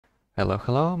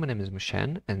Hello, my name is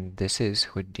Nyan, and this is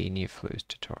Houdini Fluids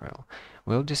tutorial.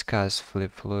 We'll discuss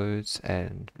flip fluids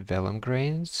and vellum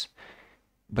grains,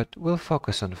 but we'll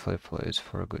focus on flip fluids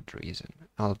for a good reason.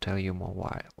 I'll tell you more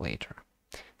why later.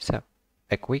 So,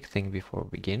 a quick thing before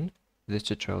we begin. This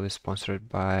tutorial is sponsored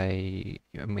by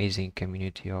an amazing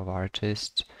community of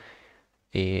artists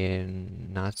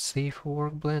in Not Safe for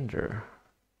Work Blender.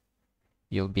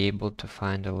 You'll be able to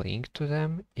find a link to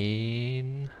them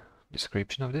in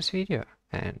description of this video,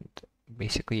 and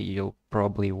basically you'll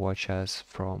probably watch us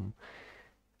from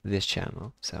this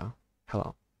channel. So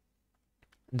hello.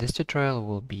 This tutorial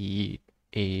will be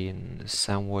in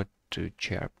somewhat two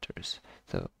chapters.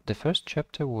 So the first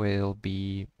chapter will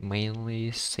be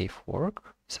mainly safe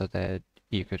work, so that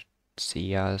you could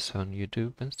see us on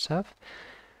YouTube and stuff,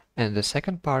 and the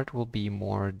second part will be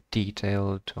more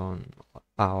detailed on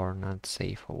our not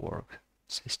safe for work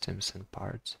systems and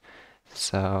parts.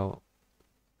 So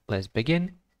let's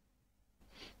begin.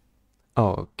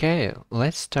 Okay,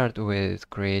 let's start with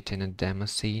creating a demo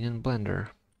scene in Blender.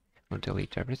 We'll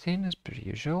delete everything as per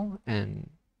usual, and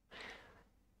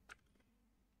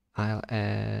I'll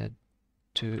add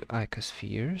 2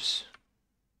 icospheres.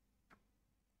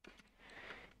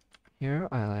 Here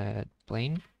I'll add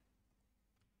plane.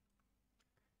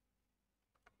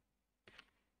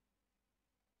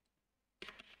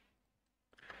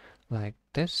 Like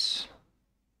this.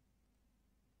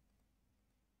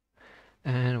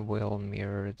 And we'll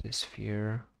mirror the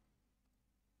sphere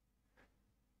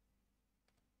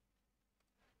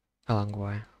along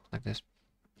Y, like this,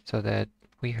 so that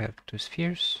we have 2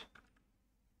 spheres.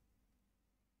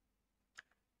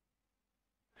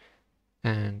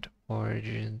 And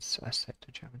origins are set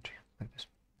to geometry, like this.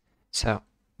 So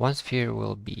one sphere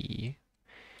will be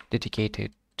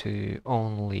dedicated to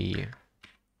only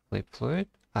flip fluid,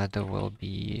 other will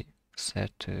be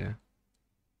set to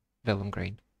vellum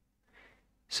grain.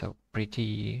 So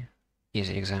pretty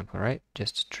easy example, right?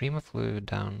 Just stream of fluid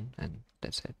down and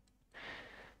that's it.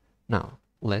 Now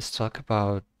let's talk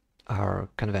about our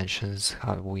conventions,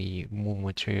 how we move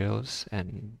materials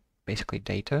and basically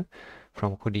data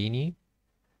from Houdini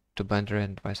to Blender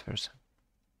and vice versa.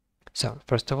 So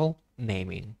first of all,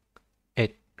 naming.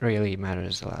 It really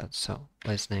matters a lot, so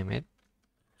let's name it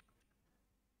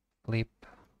flip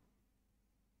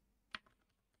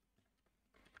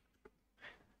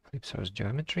source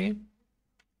geometry,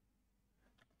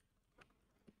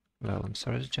 vellum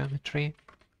source geometry,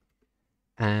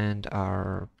 and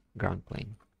our ground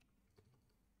plane.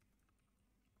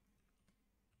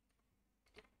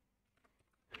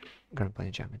 Ground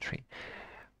plane geometry.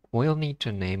 We'll need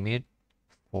to name it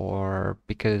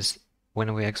because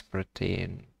when we export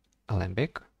in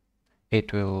Alembic,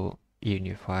 it will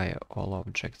unify all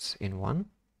objects in one,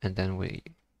 and then we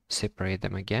separate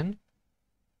them again.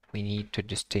 We need to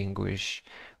distinguish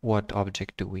what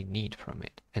object do we need from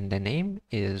it, and the name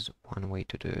is one way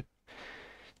to do it.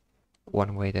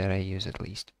 One way that I use at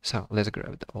least. So let's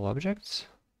grab all objects,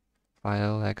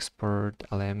 file, export,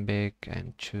 Alembic,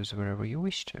 and choose wherever you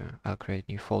wish to. I'll create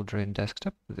a new folder in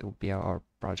desktop. It will be our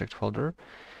project folder.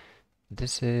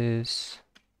 This is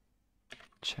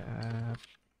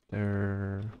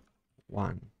chapter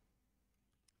 1.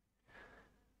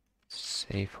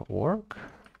 Safe work,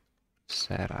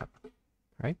 setup,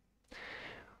 right?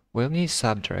 We'll need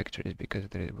subdirectories because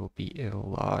there will be a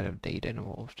lot of data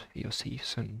involved. You'll see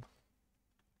soon.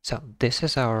 So this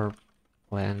is our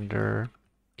Blender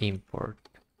import.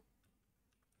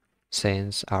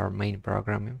 Since our main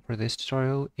program for this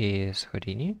tutorial is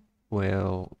Houdini,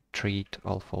 we'll treat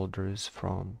all folders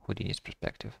from Houdini's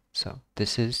perspective. So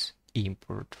this is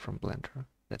import from Blender.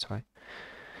 That's why.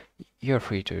 You're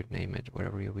free to name it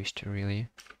whatever you wish to, really.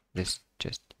 This is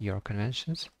just your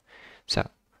conventions. So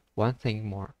one thing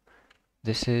more.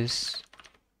 This is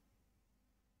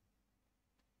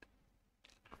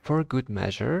for good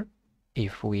measure.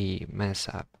 If we mess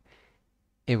up,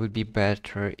 it would be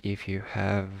better if you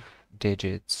have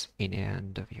digits in the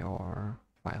end of your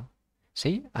file.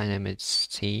 See, I named it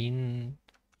scene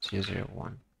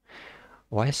 001.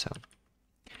 Why so?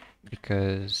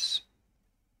 Because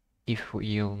if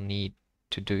you'll need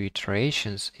to do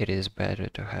iterations, it is better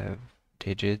to have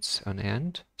digits on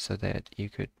end so that you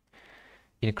could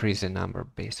increase the number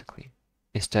basically,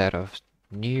 instead of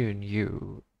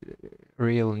new,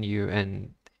 real new,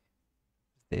 and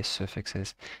these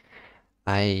suffixes.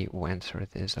 I went through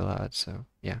this a lot, so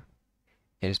yeah,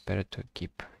 it is better to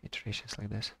keep iterations like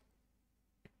this.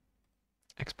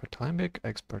 Export Alembic,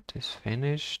 export is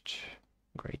finished.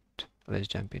 Great, let's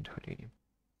jump into Houdini.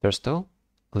 First of all,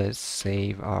 let's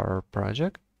save our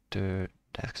project to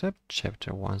desktop,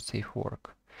 chapter 1 safe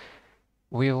work.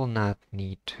 We will not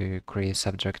need to create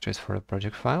subdirectories for a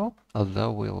project file,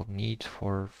 although we'll need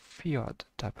for few other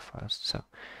type of files. So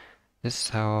this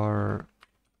is our,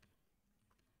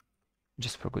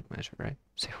 just for good measure, right?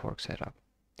 Safe work setup,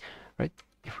 right?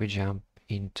 If we jump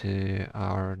into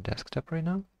our desktop right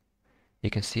now, you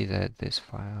can see that this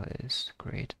file is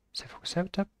created. Safe work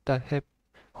setup.hip,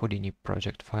 Houdini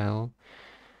project file,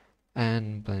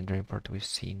 and Blender import we've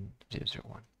seen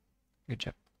 001. Good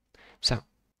job. So,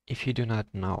 if you do not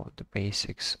know the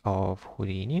basics of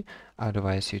Houdini, I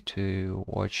advise you to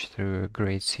watch through a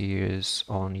great series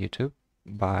on YouTube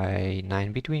by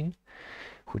Nyan Between.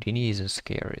 Houdini isn't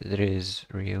scary. There is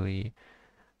really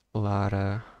a lot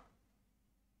of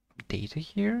data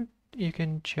here you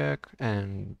can check,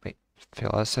 and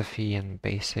philosophy and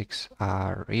basics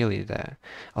are really there.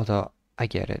 Although I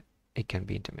get it, it can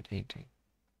be intimidating.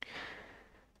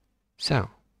 So,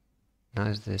 now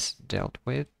is this dealt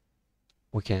with,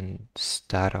 we can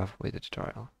start off with the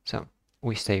tutorial. So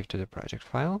we save to the project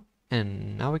file,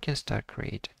 and now we can start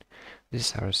creating.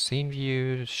 This is our scene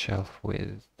view shelf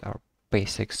with our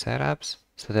basic setups,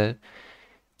 so that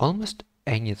almost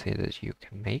anything that you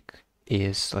can make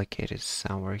is located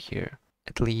somewhere here,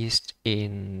 at least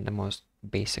in the most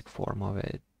basic form of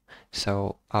it.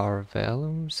 So our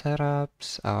Vellum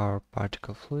setups, our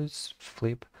particle fluids,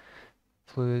 flip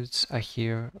fluids are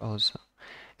here also.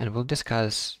 And we'll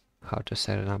discuss how to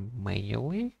set it up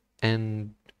manually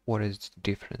and what is the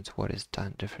difference, what is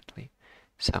done differently.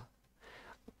 So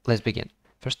let's begin.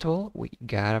 First of all, we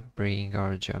gotta bring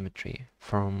our geometry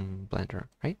from Blender,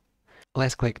 right?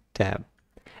 Let's click tab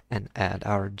and add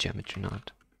our geometry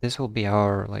node. This will be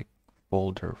our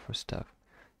folder for stuff,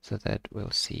 so that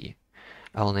we'll see.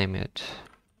 I'll name it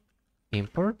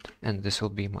import, and this will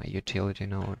be my utility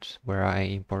node where I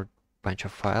import a bunch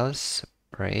of files,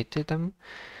 separated them,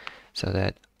 so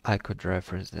that I could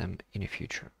reference them in the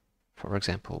future. For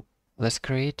example, let's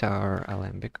create our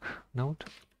Alembic node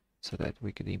so that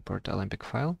we could import Alembic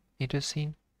file into the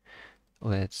scene.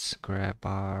 Let's grab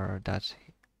our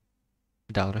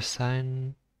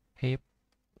 $sign heap,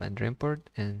 Blender import,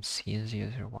 and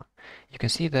scene001. You can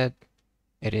see that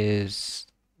it is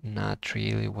not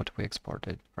really what we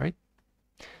exported, right?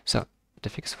 So the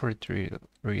fix for it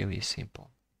really simple.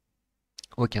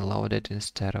 We can load it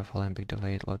instead of Alembic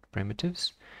delayed load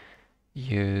primitives.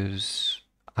 Use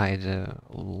either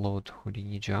load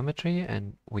Houdini geometry,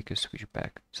 and we could switch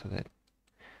back so that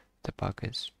the bug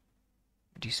has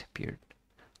disappeared.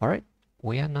 Alright,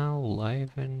 we are now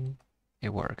live and it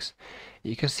works.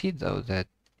 You can see though that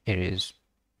it is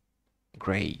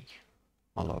gray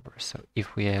all over. So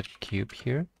if we add cube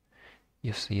here,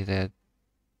 you see that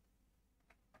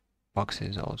box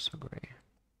is also gray.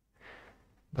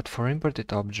 But for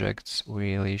imported objects,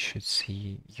 we really should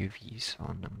see UVs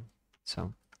on them.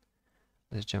 So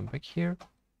let's jump back here.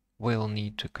 We'll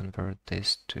need to convert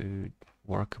this to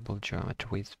workable geometry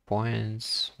with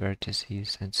points,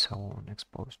 vertices, and so on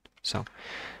exposed. So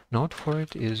node for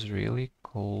it is really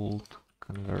called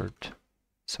convert.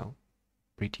 So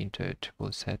breathe into it,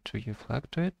 we'll set to U flag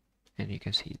to it, and you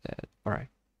can see that, alright,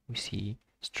 we see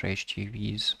stretched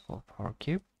UVs of our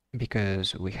cube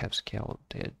because we have scaled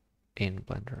it in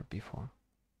Blender before.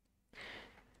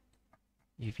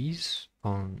 UVs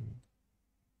on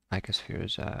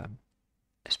icospheres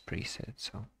is preset,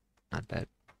 so not bad.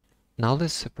 Now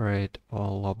let's separate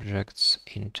all objects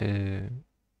into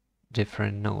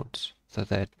different nodes so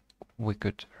that we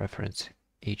could reference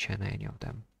each and any of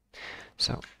them.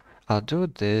 So I'll do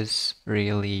this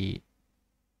really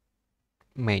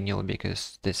manually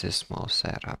because this is small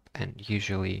setup, and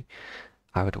usually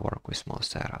I would work with small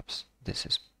setups. This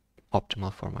is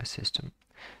optimal for my system.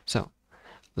 So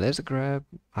let's grab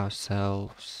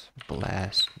ourselves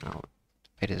blast node.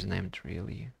 It is named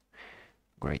really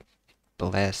great.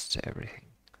 Blasts everything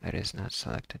that is not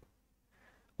selected,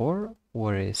 or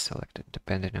what is selected,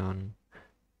 depending on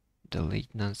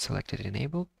delete non-selected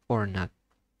enabled or not.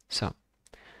 So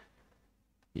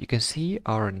you can see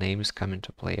our names come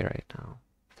into play right now.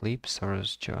 Flip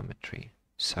source geometry.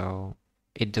 So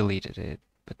it deleted it,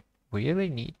 but we really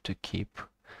need to keep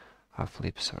our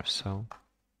flip source. So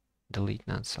delete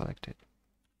non-selected,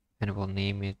 and we'll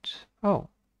name it. Oh,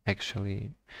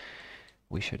 actually,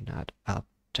 we should not. I'll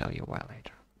tell you why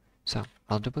later. So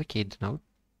I'll duplicate the node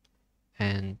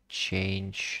and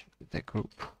change the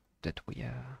group that we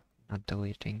are not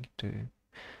deleting to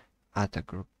other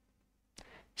group.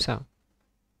 So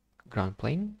ground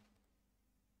plane,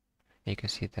 you can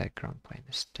see that ground plane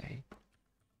is stayed.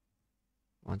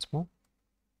 Once more,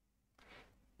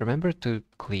 remember to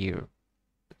clear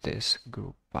this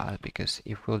group path, because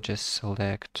if we'll just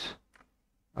select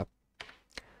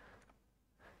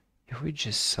if we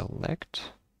just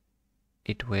select,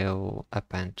 it will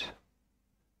append.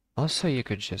 Also, you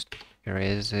could just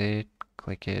erase it,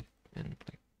 click it, and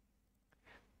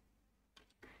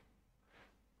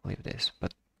leave this.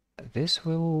 But this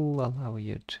will allow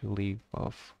you to leave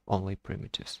off only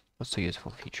primitives. Also a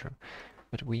useful feature.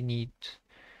 But we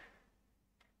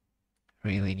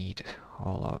really need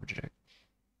all object.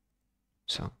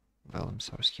 So, Vellum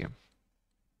source here.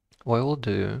 What we'll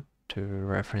do to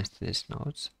reference these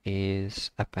nodes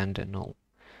is append a null.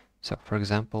 So, for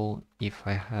example, if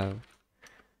I have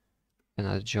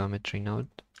another geometry node,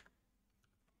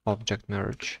 object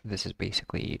merge, this is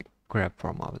basically grab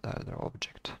from the other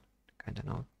object kind of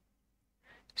node.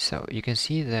 So you can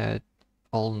see that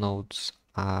all nodes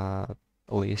are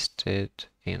listed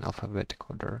in alphabetic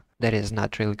order. That is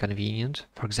not really convenient.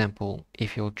 For example,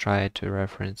 if you'll try to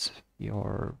reference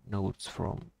your nodes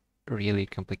from a really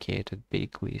complicated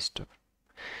big list of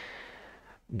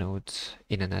nodes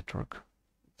in a network,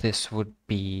 this would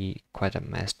be quite a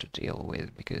mess to deal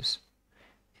with, because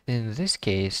in this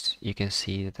case you can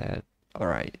see that,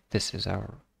 alright, this is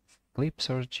our flip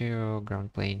source geo,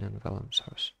 ground plane, and vellum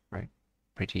source, right?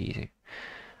 Pretty easy.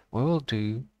 What we'll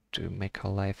do to make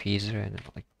our life easier and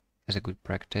as a good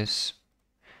practice,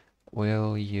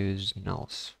 we'll use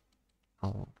nulls.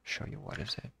 I'll show you what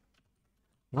is it.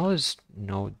 Null is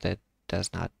node that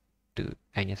does not do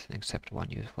anything except one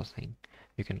useful thing.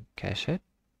 You can cache it,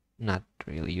 not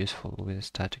really useful with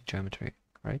static geometry,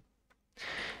 right?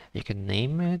 You can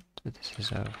name it. This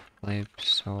is a flip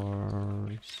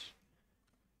source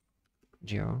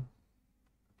geo.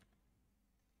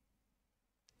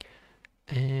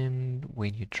 And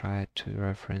when you try to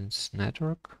reference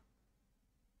network,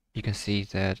 you can see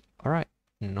that, alright,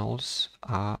 nulls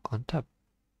are on top,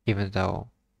 even though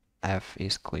F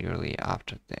is clearly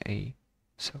after the A,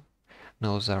 so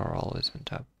nulls are always on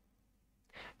top.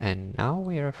 And now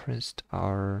we referenced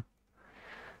our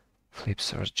flip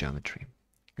source geometry.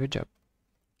 Good job.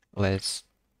 Let's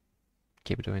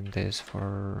keep doing this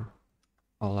for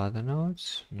all other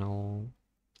nodes. Null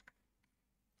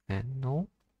and null.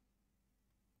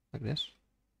 Like this.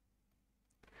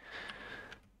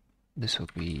 This will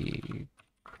be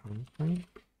ground plane.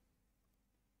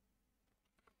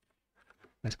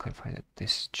 Let's clarify that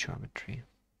this is geometry.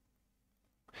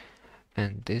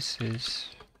 And this is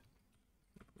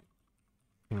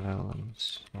Vellum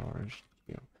source.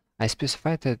 I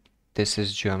specified that this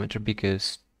is geometry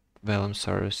because Vellum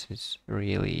source is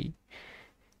really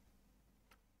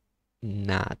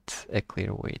not a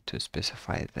clear way to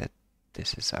specify that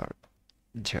this is our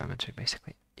geometry,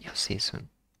 basically. You'll see soon.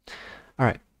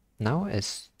 Alright, now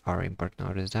as our import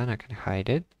node is done, I can hide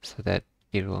it so that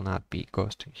it will not be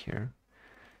ghosting here.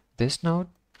 This node,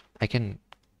 I can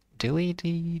delete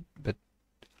it, but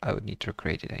I would need to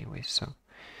create it anyway, so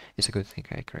it's a good thing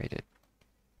I created.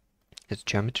 It's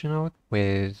geometry node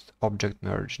with object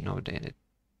merge node in it.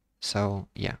 So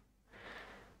yeah,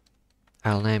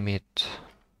 I'll name it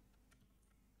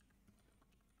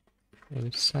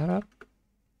setup,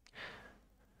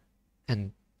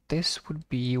 and this would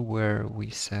be where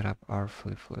we set up our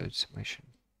fluid simulation.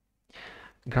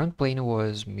 Ground plane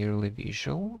was merely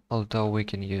visual, although we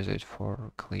can use it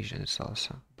for collisions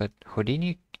also. But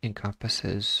Houdini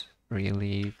encompasses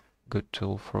really good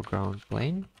tool for ground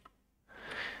plane,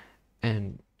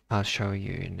 and I'll show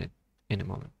you in a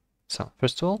moment. So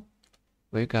first of all,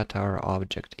 we got our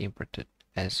object imported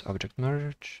as object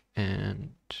merge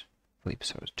and flip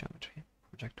source geometry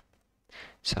object.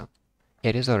 So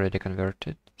it is already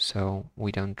converted, so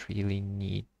we don't really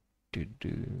need to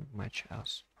do much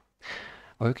else.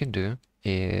 What we can do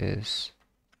is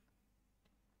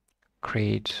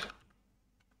create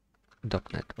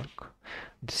dot network.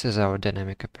 This is our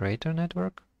dynamic operator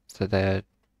network, so that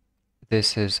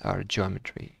this is our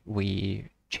geometry. We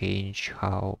change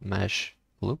how mesh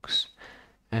looks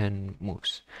and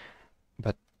moves,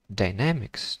 but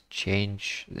dynamics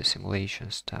change the simulation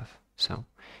stuff. So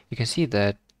you can see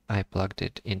that I plugged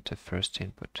it into first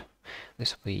input.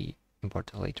 This will be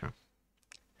imported later.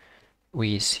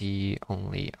 We see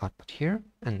only output here,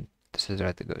 and this is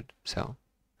rather good. So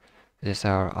this is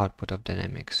our output of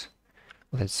dynamics.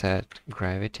 Let's set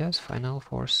gravity as final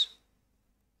force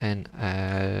and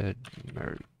add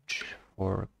merge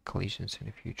for collisions in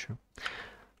the future.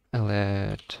 I'll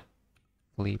add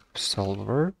flip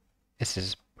solver. This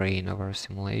is brain of our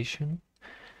simulation.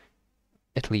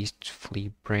 At least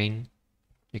flip brain.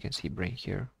 You can see brain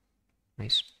here.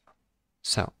 Nice.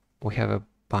 So we have a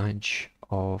bunch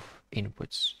of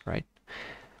inputs, right?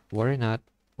 Worry not,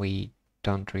 we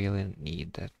don't really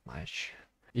need that much.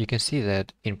 You can see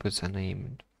that inputs are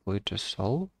named fluid to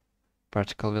solve,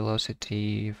 particle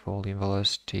velocity, volume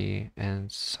velocity, and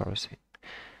sourcing.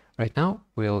 Right now,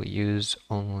 we'll use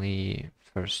only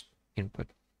first input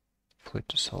fluid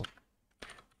to solve.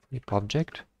 Flip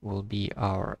object will be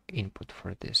our input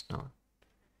for this node.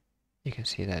 You can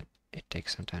see that it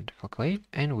takes some time to calculate,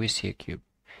 and we see a cube.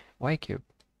 Why cube?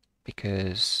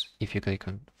 Because if you click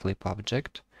on flip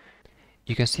object,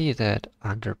 you can see that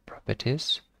under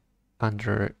properties,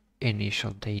 under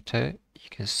initial data, you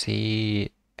can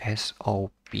see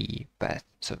SOP path.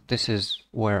 So this is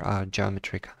where our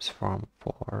geometry comes from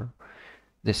for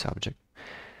this object.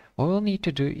 What we'll need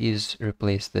to do is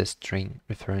replace this string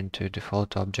referring to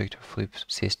default object of flip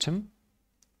system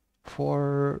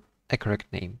for a correct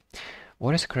name.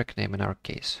 What is a correct name in our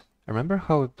case? Remember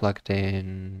how we plugged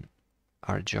in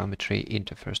our geometry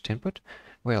into first input?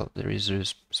 Well, there is a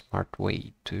smart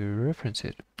way to reference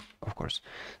it. Of course,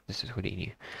 this is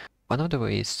Houdini. One of the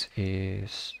ways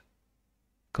is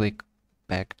click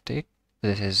backtick.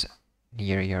 This is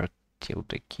near your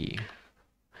tilde key.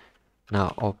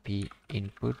 Now OP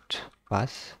input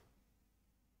path.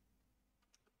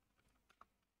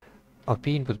 OP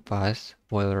input path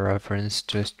will reference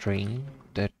to a string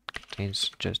that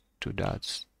contains just 2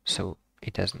 dots, so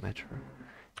it doesn't matter.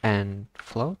 And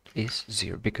float is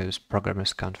 0 because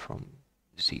programmers count from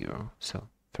 0. So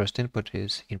first input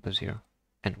is input 0.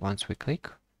 And once we click,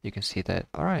 you can see that,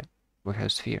 alright, we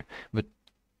have sphere. But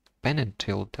pen and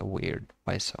tilde are weird.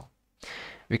 Why so?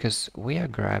 Because we are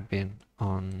grabbing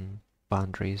on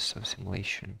boundaries of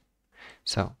simulation.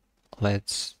 So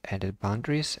let's edit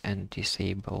boundaries and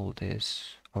disable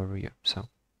this overview. So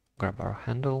grab our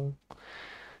handle,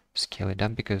 scale it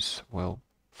up because, well,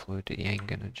 fluid ain't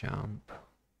gonna jump,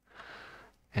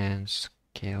 and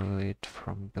scale it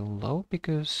from below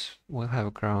because we'll have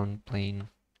a ground plane,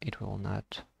 it will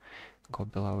not go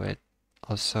below it.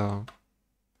 Also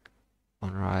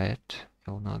on right,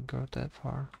 it will not go that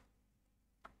far.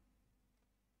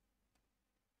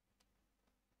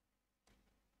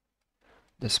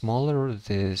 The smaller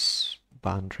this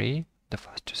boundary, the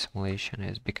faster simulation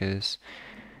is, because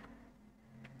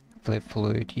flip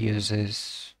fluid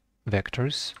uses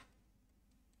vectors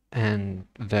and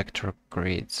vector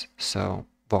grids, so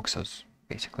voxels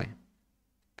basically,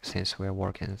 since we're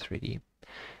working in 3D.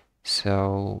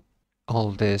 So all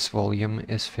this volume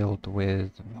is filled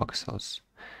with voxels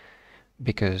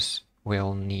because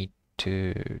we'll need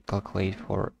to calculate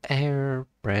for air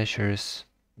pressures.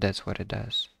 That's what it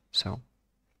does. So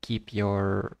keep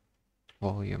your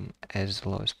volume as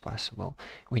low as possible.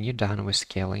 When you're done with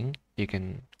scaling, you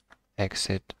can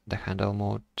exit the handle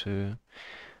mode to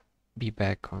be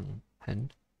back on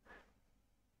hand.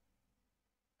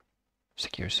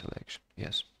 Secure selection,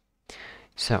 yes.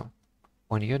 So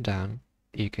when you're done,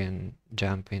 you can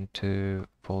jump into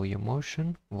volume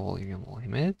motion, volume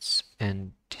limits,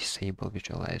 and disable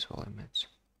visualize volume limits,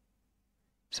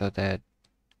 so that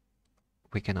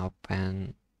we can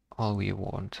open all we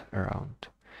want around,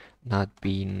 not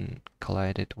being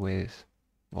collided with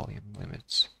volume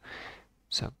limits.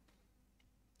 So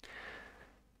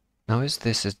now as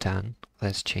this is done,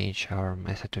 let's change our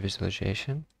method of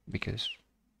visualization because,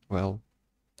 well,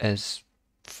 as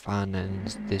fun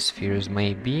as this spheres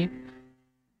may be,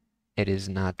 it is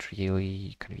not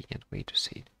really a convenient way to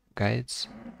see it. Guides,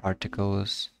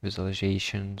 particles,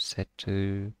 visualization set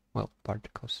to, well,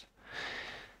 particles.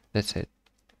 That's it.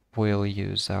 We'll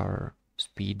use our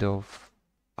speed of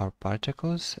our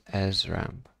particles as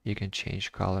ramp. You can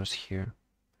change colors here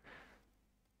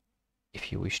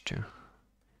if you wish to.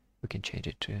 We can change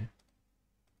it to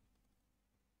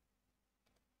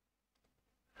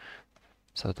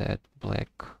so that black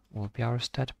will be our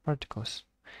static particles.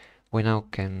 We now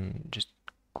can just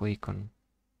click on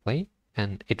play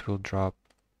and it will drop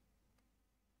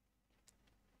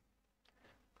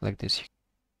like this.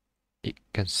 You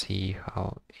can see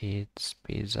how it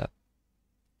speeds up.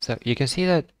 So you can see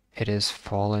that it is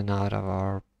fallen out of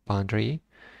our boundary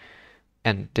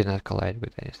and did not collide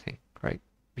with anything, right?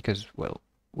 Because, well,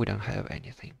 we don't have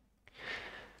anything.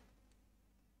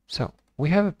 So we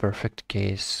have a perfect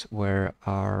case where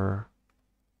our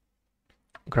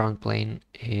ground plane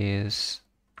is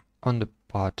on the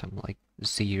bottom, like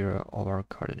 0 of our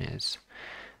coordinates.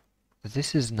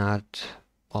 This is not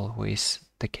always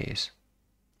the case.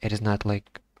 It is not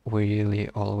like we really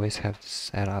always have this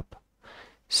set up.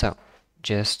 So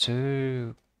just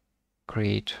to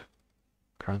create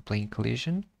ground plane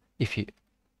collision, if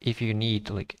you need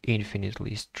like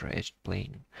infinitely stretched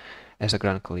plane as a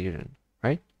ground collision,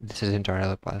 right? This is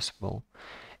entirely possible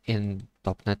in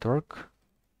top network.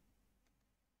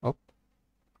 Oh,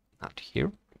 not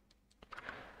here.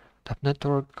 Top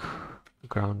network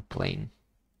ground plane.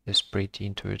 this pretty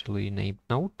intuitively named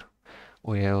node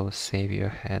will save you a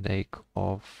headache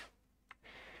of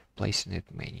placing it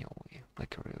manually,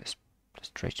 like a really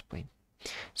stretched plane.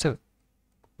 So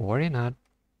worry not,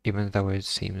 even though it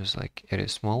seems like it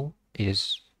is small, it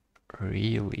is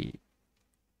really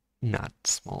not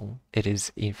small. It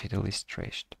is infinitely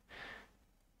stretched.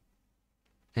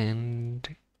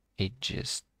 And it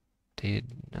just did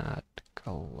not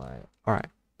collide. Alright,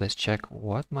 let's check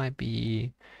what might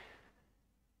be.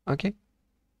 Okay,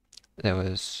 that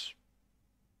was.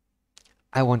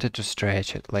 I wanted to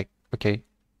stretch it, like, okay,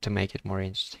 to make it more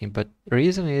interesting, but the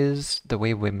reason is the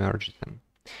way we merge them.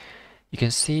 You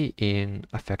can see in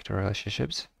affector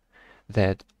relationships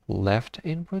that left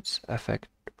inputs affect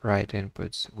right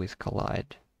inputs with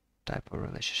collide type of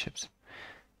relationships.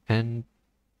 And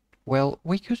well,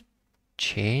 we could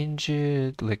change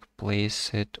it, like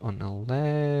place it on the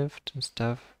left and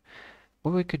stuff.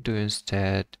 What we could do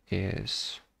instead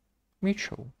is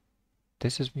mutual.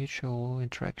 This is mutual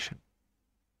interaction.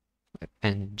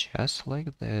 And just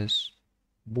like this,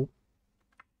 boop,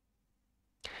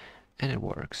 and it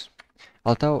works.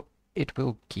 Although it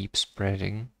will keep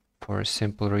spreading for a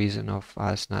simple reason of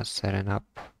us not setting up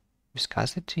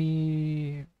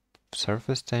viscosity,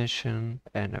 surface tension,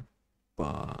 and a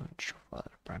bunch of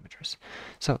other parameters.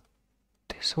 So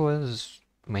this was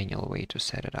manual way to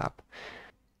set it up.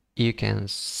 You can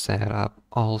set up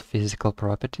all physical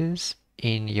properties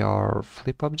in your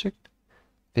flip object,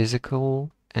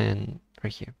 physical, and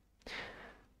right here.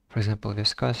 For example,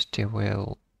 viscosity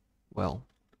will, well,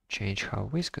 change how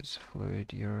viscous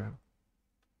fluid you're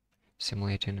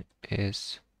simulating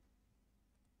is.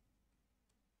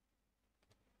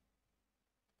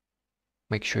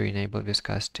 Make sure you enable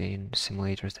viscosity in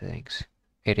simulator settings.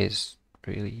 It is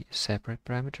really a separate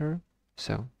parameter,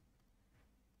 so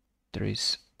there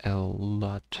is a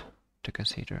lot to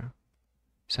consider.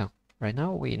 So right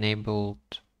now we enabled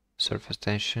surface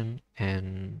tension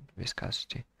and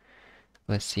viscosity.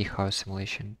 Let's see how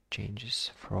simulation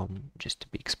changes from just a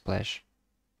big splash.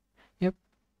 Yep,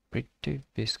 pretty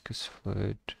viscous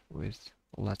fluid with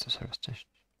lots of surface tension.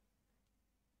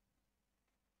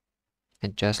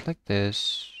 And just like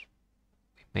this,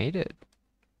 we made it.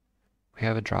 We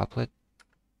have a droplet.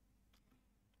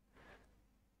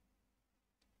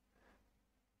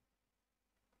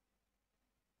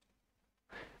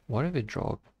 What if we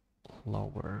drop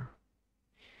lower?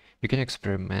 You can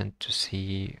experiment to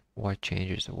see what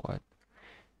changes what.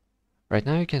 Right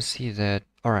now you can see that,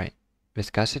 alright,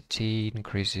 viscosity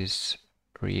increases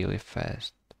really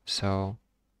fast. So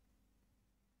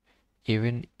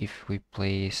even if we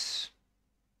place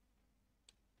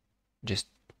just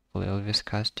a little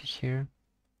viscosity here,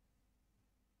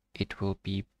 it will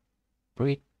be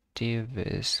pretty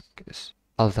viscous.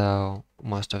 Although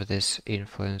most of this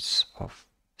influence of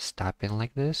stopping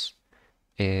like this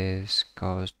is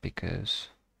caused because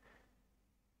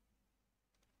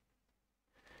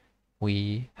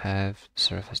we have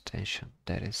surface tension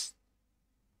that is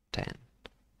 10.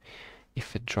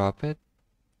 If we drop it,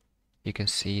 you can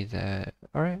see that,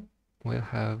 alright, we'll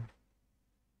have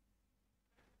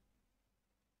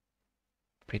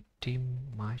pretty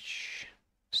much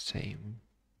same.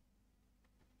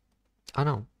 Oh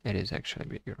no, it is actually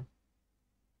bigger.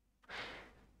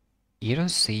 You don't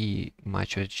see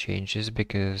much of changes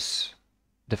because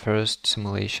the first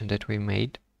simulation that we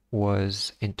made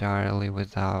was entirely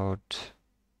without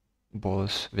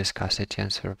both viscosity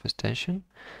and surface tension,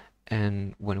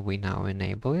 and when we now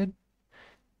enable it,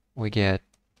 we get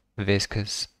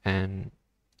viscous and,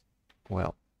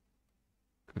 well,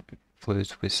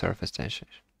 fluids with surface tension.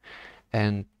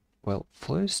 And, well,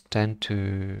 fluids tend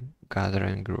to gather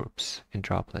in groups, in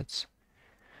droplets.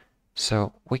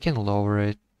 So we can lower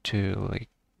it to like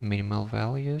minimal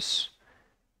values.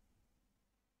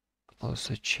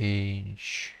 Also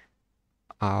change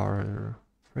our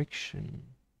friction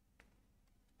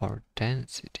or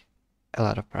density. A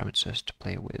lot of parameters to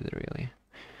play with, really.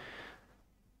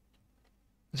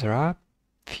 There are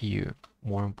few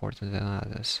more important than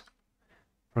others.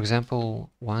 For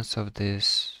example, one of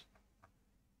these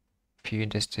few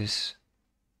instances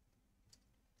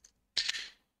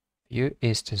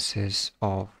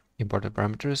of important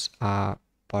parameters are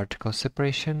particle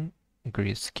separation,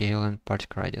 grid scale, and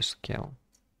particle radius scale.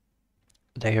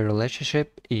 Their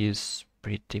relationship is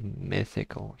pretty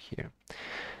mythical here.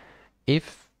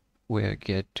 If we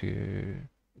get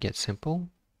simple,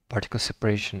 particle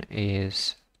separation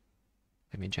is,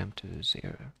 let me jump to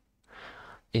 0,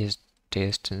 is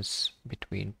distance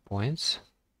between points,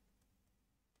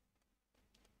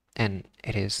 and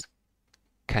it is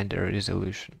kind of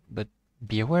resolution, but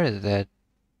be aware that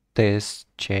this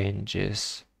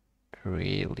changes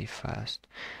really fast.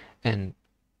 And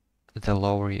the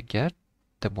lower you get,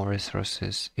 the more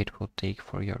resources it will take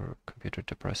for your computer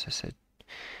to process it.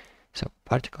 So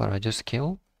particle radius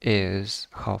scale is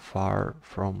how far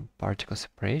from particle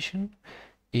separation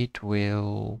it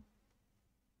will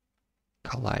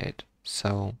collide.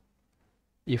 So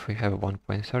if we have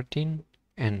 1.13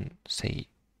 and say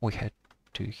we had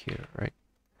 2 here, right?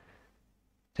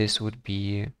 This would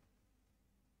be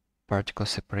particle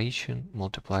separation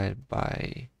multiplied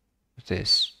by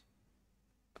this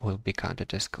will be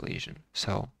counted as collision.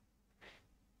 So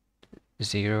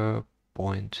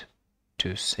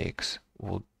 0.26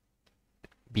 will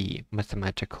be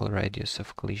mathematical radius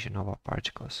of collision of our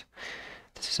particles.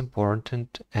 This is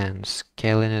important, and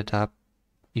scaling it up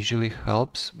usually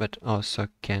helps, but also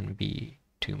can be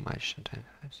too much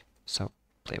sometimes. So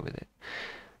play with it.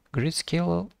 Grid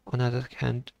scale, on the other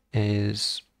hand,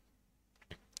 is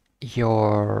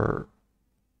your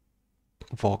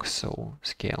voxel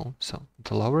scale. So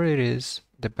the lower it is,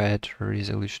 the better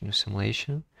resolution of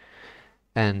simulation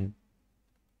and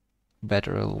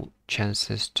better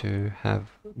chances to have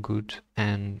good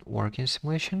and working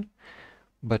simulation,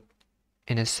 but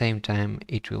in the same time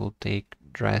it will take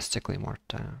drastically more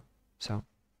time. So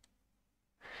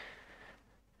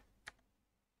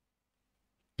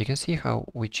you can see how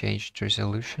we changed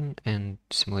resolution and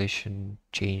simulation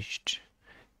changed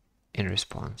in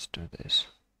response to this.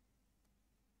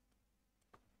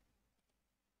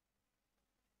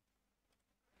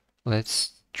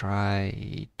 Let's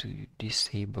try to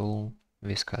disable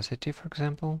viscosity, for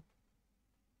example.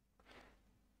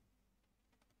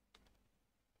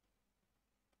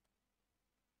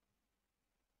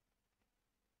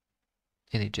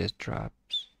 And it just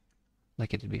drops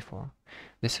like it did before.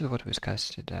 This is what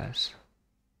viscosity does.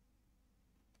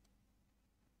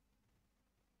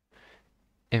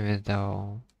 Even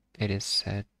though it is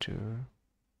set to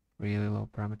really low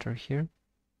parameter here.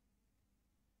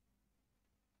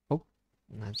 Oh,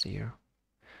 not 0.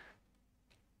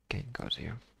 Okay, go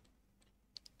 0.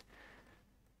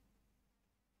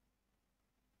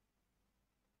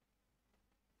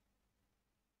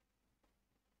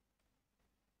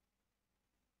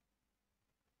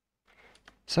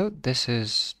 So this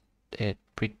is a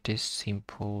pretty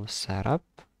simple setup,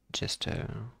 just a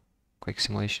quick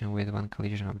simulation with one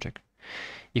collision object.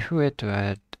 If you were to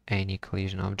add any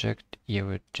collision object, you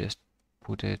would just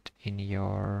put it in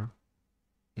your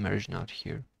merge node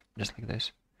here, just like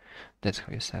this. That's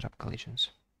how you set up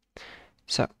collisions.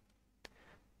 So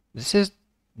this is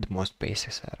the most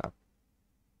basic setup.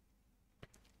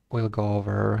 We'll go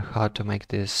over how to make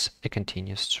this a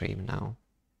continuous stream now.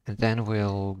 And then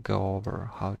we'll go over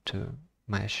how to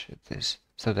mesh this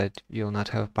so that you'll not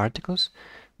have particles,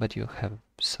 but you'll have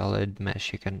solid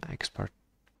mesh you can export.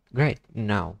 Great,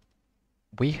 now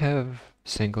we have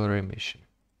singular emission.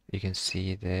 You can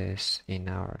see this in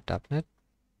our .NET.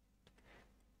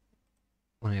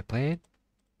 When we play it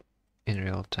in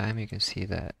real time, you can see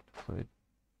that fluid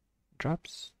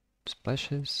drops,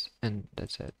 splashes, and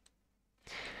that's it.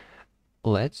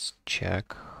 Let's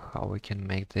check how we can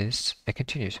make this a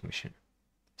continuous emission.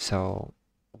 So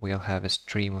we'll have a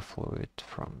stream of fluid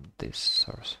from this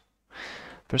source.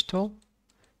 First of all,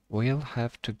 we'll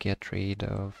have to get rid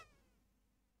of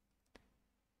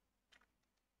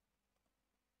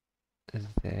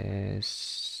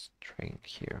this string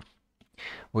here.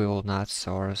 We will not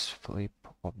source flip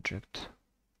object.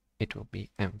 It will be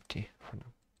empty for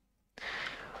now.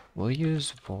 We'll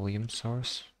use volume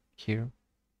source here.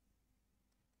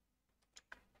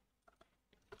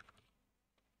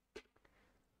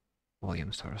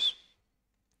 Volume source.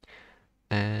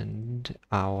 And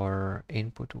our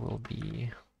input will be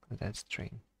that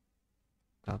string.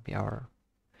 That'll be our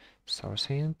source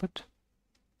input.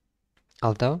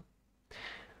 Although,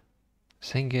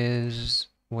 thing is,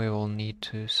 we will need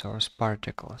to source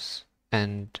particles,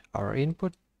 and our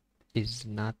input is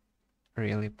not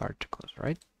really particles,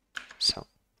 right? So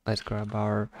let's grab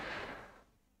our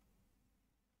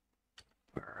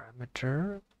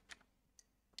parameter.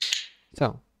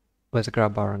 So let's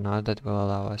grab our node that will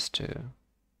allow us to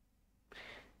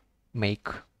make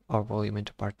our volume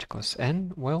into particles.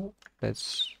 And well,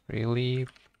 that's really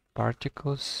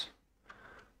particles.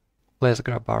 Let's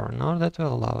grab our node that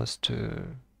will allow us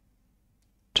to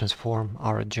transform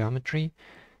our geometry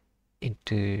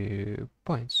into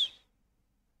points.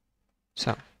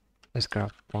 So let's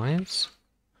grab points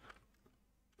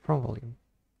from volume.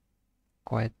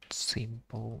 Quite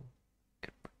simple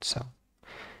input. So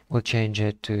we'll change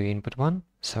it to input 1,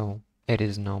 so it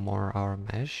is no more our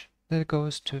mesh that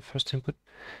goes to first input,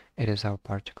 it is our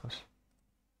particles,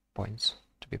 points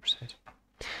to be precise.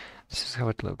 This is how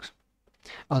it looks.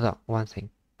 Although, one thing,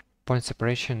 point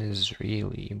separation is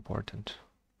really important.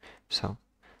 So,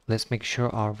 let's make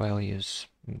sure our values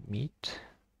meet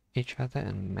each other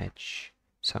and match.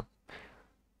 So,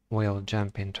 we'll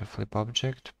jump into flip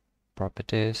object,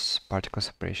 properties, particle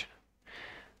separation.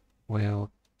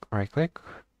 We'll right click,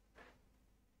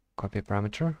 copy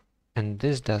parameter, and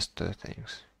this does two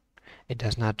things. It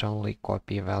does not only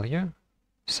copy value,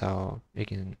 so you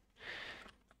can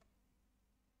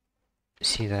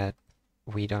see that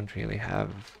we don't really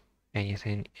have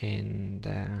anything in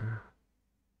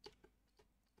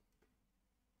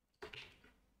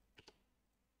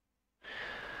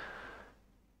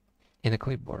the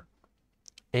clipboard.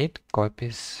 It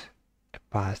copies a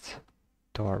path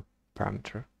to our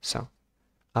parameter. So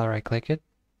I'll right click it,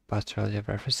 path to relative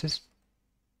references.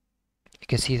 You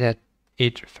can see that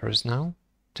it refers now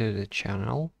to the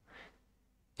channel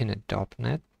in a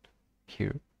 .NET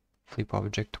here, flip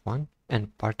object 1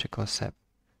 and particle sep.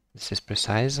 This is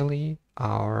precisely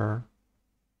our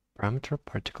parameter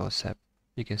particle sep.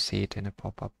 You can see it in a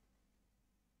pop-up.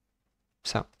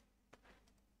 So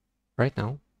right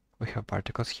now we have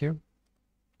particles here.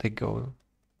 They go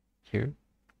here,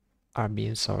 are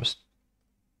being sourced,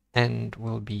 and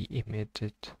will be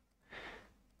emitted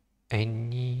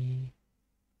any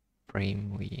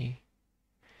frame we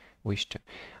wish to.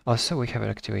 Also, we have an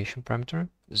activation parameter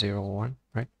 0, 1,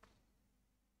 right?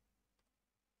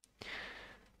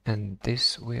 And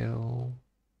this will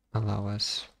allow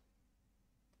us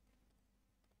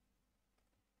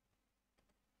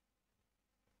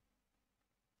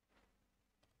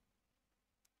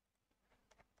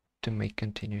to make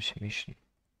continuous emission.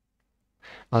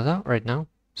 Although right now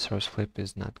source flip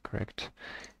is not correct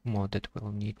mode that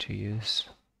we'll need to use.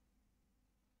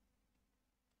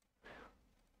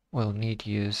 We'll need to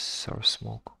use source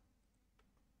smoke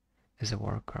as a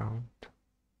workaround.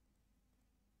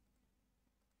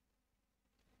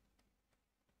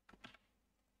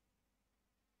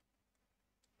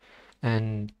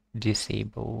 And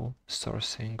disable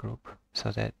sourcing group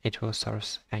so that it will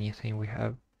source anything we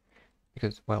have,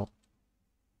 because, well,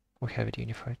 we have it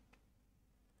unified.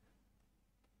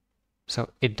 So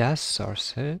it does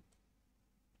source it,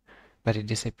 but it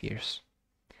disappears.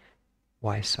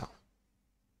 Why so?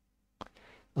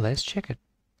 Let's check it.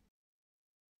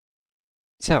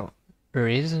 So, the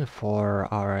reason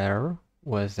for our error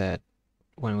was that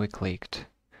when we clicked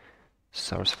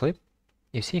source flip,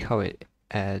 you see how it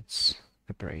adds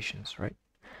operations, right?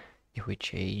 If we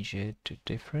change it to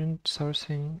different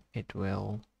sourcing, it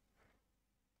will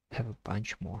have a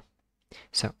bunch more.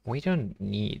 So we don't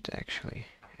need actually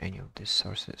any of these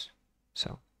sources.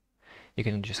 So you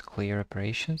can just clear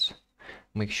operations,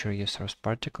 make sure your source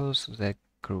particles, that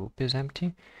group is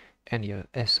empty, and your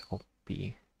SOP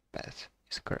path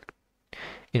is correct.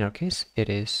 In our case, it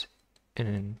is, and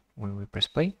then when we press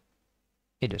play,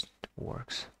 it just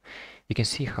works. You can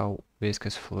see how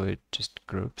viscous fluid just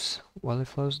groups while it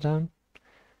flows down,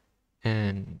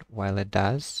 and while it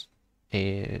does,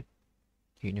 it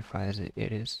unifies it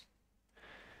is.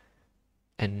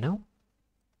 And now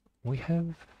we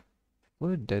have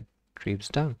fluid that drips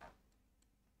down.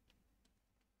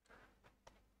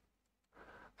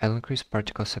 I'll increase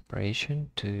particle separation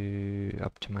to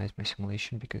optimize my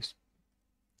simulation because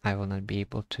I will not be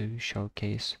able to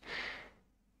showcase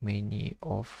many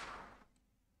of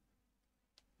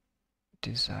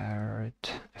desired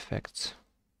effects.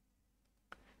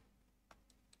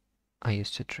 I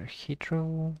use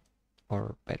tetrahedral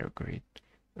or better grid,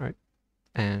 right?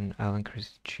 And I'll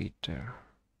increase the jitter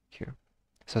here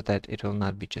so that it will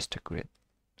not be just a grid.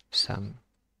 Some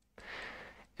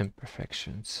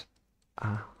imperfections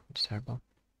are desirable.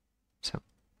 So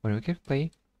when we click play,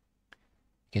 you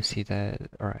can see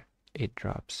that it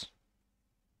drops.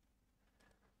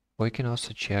 What we can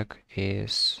also check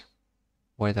is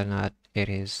whether or not it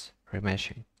is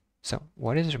remeshing. So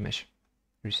what is remeshing?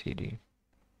 Receding.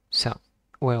 So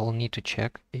what we'll need to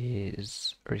check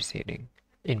is receding.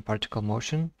 In particle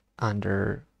motion,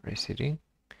 under receding,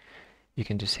 you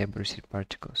can disable recede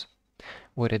particles.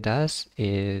 What it does,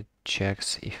 it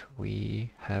checks if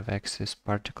we have excess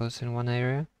particles in one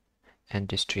area and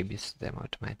distributes them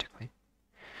automatically.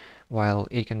 While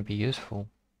it can be useful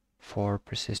for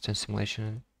persistent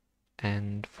simulation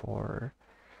and for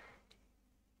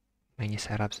many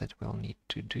setups that we'll need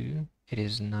to do, it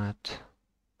is not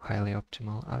highly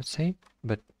optimal, I would say,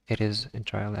 but it is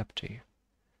entirely up to you.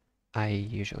 I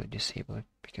usually disable it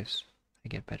because I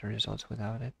get better results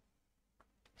without it.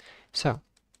 So,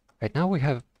 right now we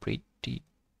have pretty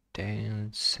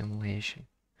dense simulation.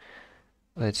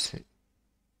 Let's see.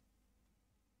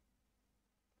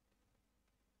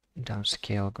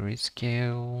 Downscale, grid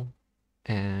scale.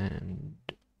 and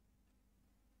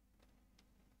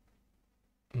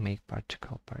make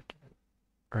particle part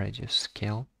radius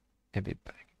scale a bit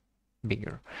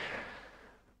bigger,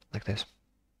 like this.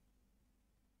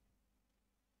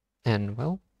 And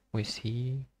well, we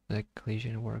see the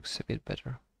collision works a bit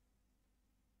better.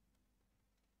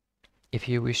 If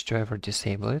you wish to ever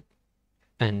disable it,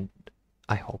 and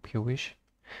I hope you wish,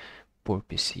 poor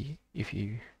PC if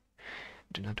you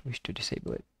do not wish to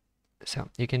disable it. So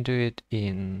you can do it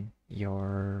in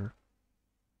your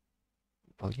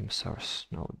volume source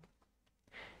node.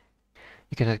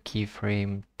 You can add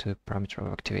keyframe to parameter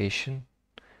of activation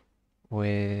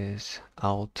with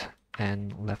Alt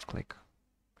and left click.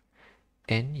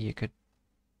 And you could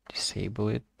disable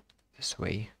it this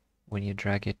way when you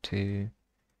drag it to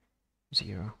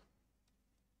 0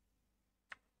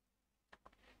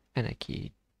 and a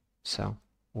key. So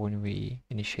when we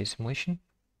initiate simulation,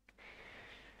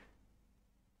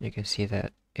 you can see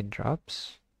that it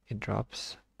drops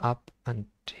up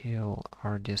until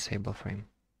our disable frame.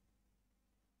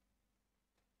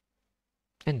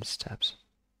 And it stops.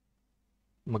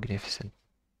 Magnificent.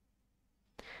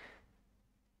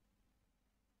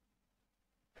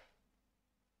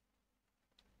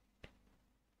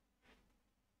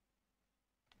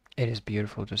 It is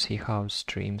beautiful to see how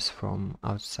streams from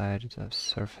outside the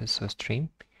surface of stream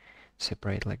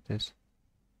separate like this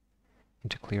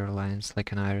into clear lines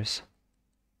like an iris.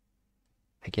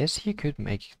 I guess you could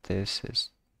make this as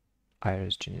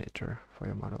iris generator for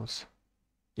your models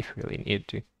if you really need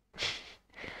to.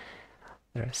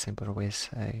 There are simpler ways,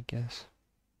 I guess.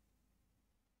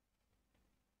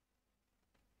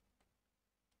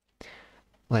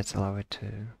 Let's allow it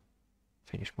to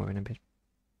finish moving a bit.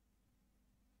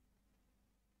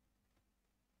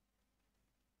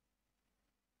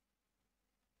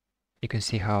 You can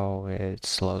see how it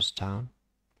slows down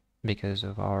because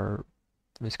of our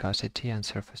viscosity and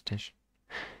surface tension.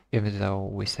 Even though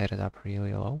we set it up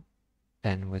really low,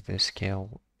 and with this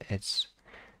scale it's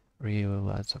really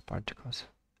lots of particles.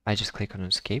 I just click on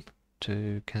escape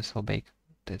to cancel bake.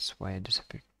 That's why it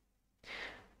disappeared.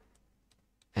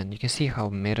 And you can see how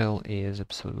middle is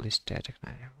absolutely static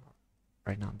now,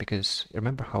 right now, because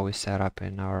remember how we set up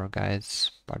in our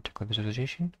guide's particle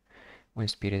visualization? When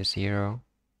speed is 0,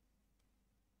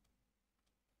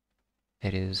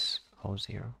 it is all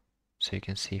 0. So you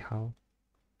can see how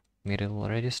middle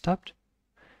already stopped,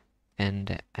 and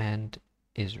the end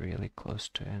is really close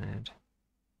to an end.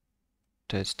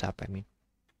 To its stop, I mean.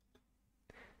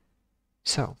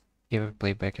 So, if we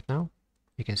play back it now,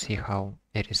 you can see how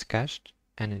it is cached,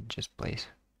 and it just plays.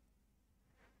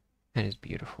 And it's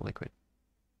beautiful liquid.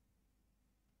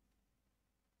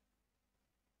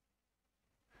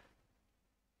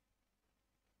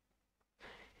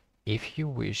 If you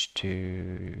wish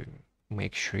to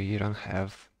make sure you don't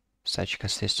have such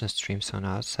consistent streams on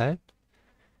outside,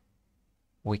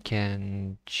 we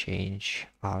can change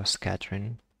our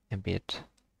scattering a bit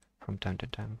from time to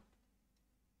time.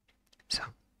 So,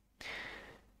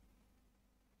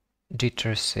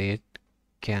 jitter seed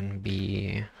can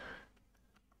be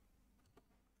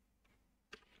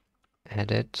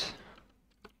added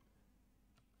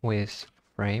with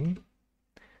frame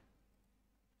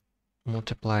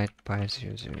multiplied by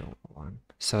 001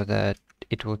 so that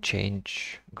it will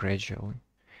change gradually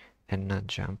and not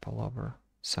jump all over.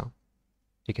 So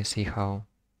you can see how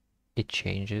it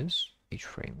changes each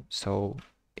frame, so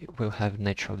it will have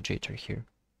natural jitter here.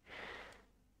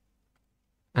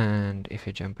 And if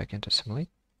you jump back into simulate,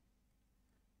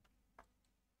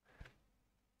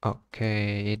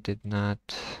 okay, it did not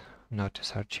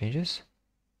notice our changes.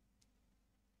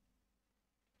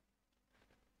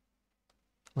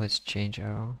 Let's change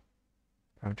our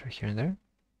parameter here and there,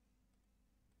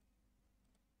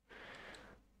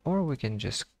 or we can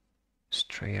just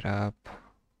straight up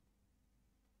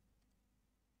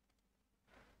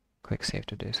click save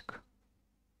to disk.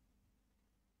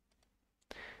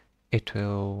 It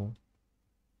will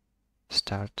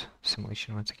start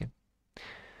simulation once again.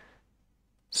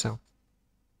 So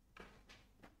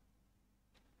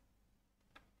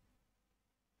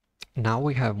now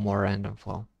we have more random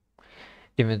flow.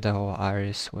 Even though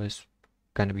iris was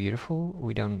kind of beautiful,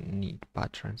 we don't need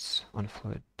patterns on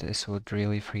fluid. This would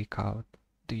really freak out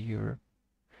the viewer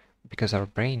because our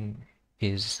brain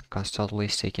is constantly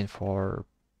seeking for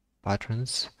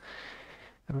patterns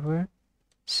everywhere.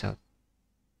 So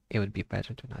it would be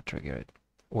better to not trigger it.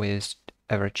 With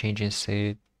ever-changing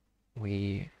state,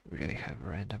 we really have a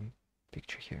random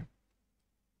picture here.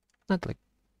 Not like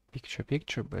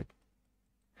picture, but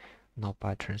no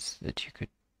patterns that you could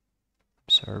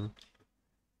observe.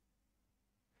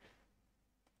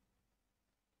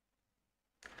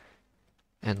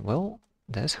 And well,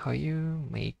 that's how you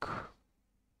make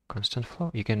constant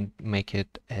flow. You can make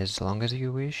it as long as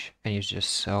you wish, and it's just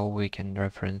so we can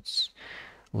reference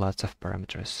lots of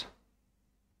parameters.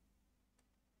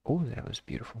 Oh, that was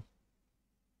beautiful.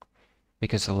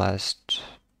 Because the last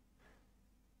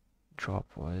drop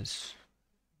was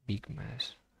big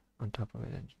mess on top of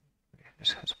it, and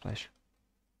just has splash.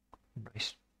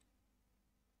 Nice.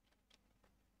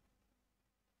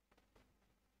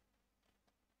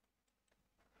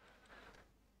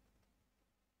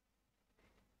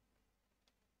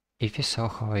 If you saw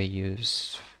how I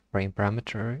use frame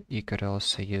parameter, you could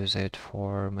also use it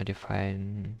for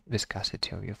modifying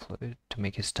viscosity of your fluid to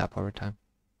make it stop over time.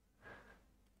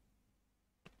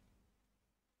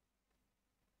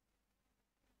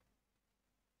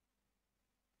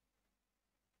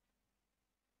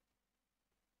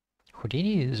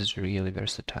 Houdini is really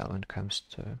versatile when it comes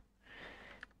to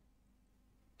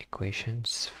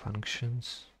equations,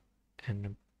 functions, and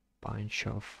a bunch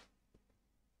of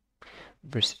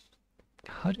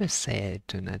how do I say it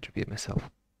to not repeat myself?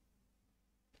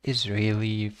 Is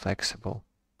really flexible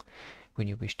when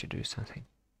you wish to do something.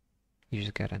 You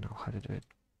just gotta know how to do it.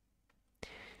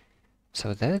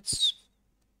 So that's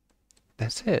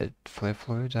it. Flip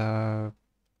fluids are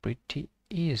pretty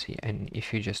easy, and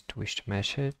if you just wish to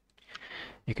mesh it,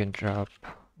 you can drop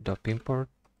dop import,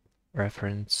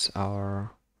 reference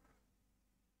our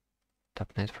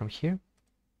topnet from here.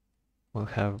 We'll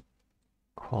have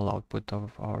whole output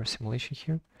of our simulation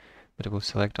here, but we'll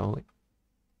select only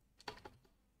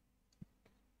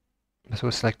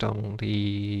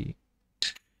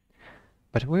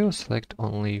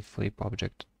flip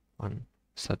object one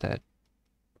so that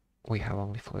we have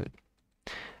only fluid.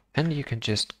 And you can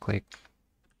just click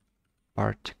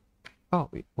part. Oh,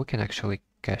 we can actually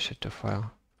cache it to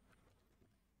file.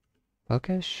 File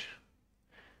cache.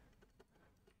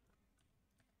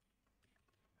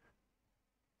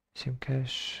 Sim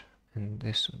cache, and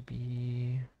this would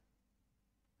be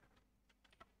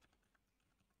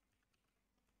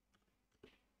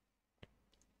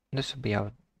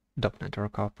our .NET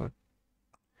output.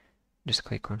 Just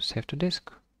click on save to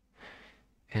disk,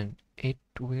 and it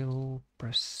will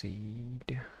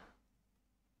proceed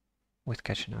with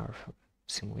caching our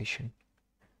simulation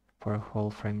for a whole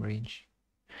frame range.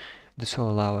 This will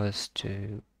allow us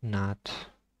to not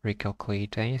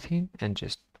recalculate anything and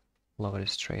just load it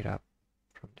straight up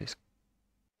from disk.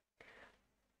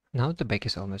 Now the bake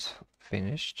is almost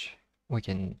finished, we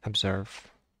can observe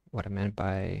what I meant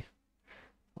by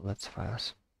let's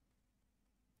files.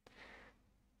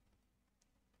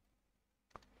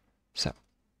 So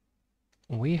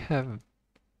we have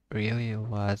really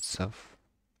lots of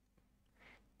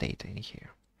data in here.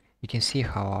 You can see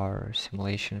how our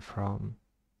simulation from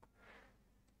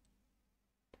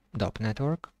DOP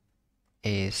network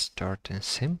is stored in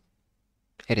sim.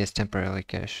 It is temporarily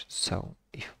cached, so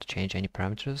if you change any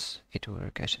parameters, it will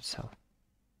recache itself.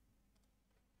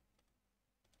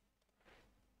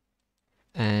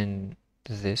 And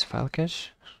this file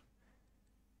cache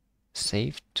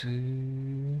saved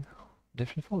to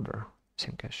different folder,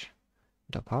 sim cache.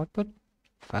 Dop output,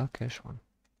 file cache 1.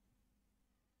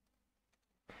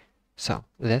 So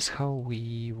that's how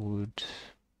we would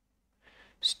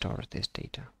store this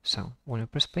data. So when we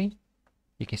press play,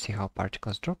 you can see how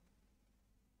particles drop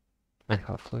and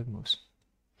how fluid moves.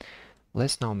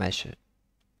 Let's now mesh it.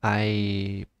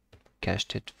 I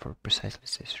cached it for precisely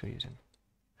this reason.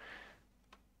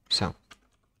 So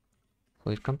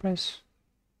fluid compress.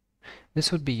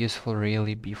 This would be useful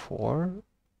really before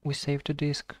we save to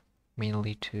disk,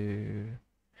 mainly to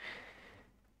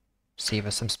save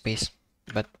us some space.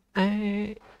 But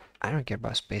I don't care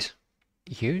about space.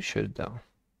 You should though.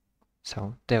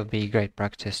 So that would be great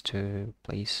practice to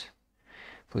place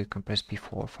fluid compress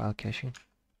before file caching.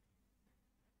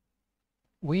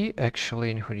 We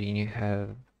actually in Houdini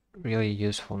have really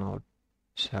useful node.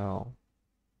 So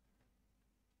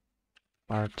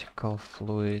particle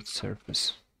fluid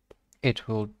surface. It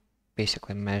will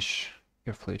basically mesh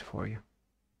your fluid for you.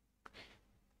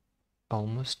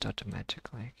 Almost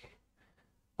automatically.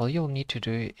 All you'll need to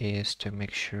do is to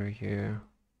make sure you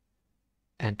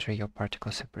enter your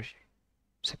particle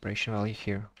separation value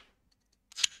here.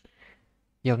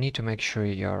 You'll need to make sure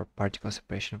your particle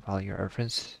separation value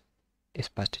reference is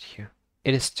pasted here.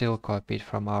 It is still copied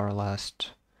from our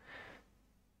last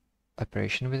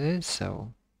operation with it,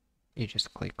 so you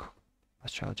just click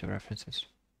partiality references.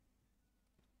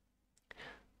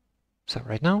 So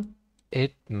right now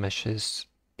it meshes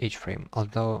each frame,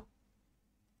 although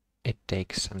it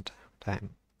takes some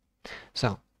time.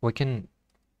 So we can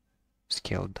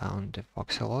scale down the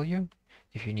voxel value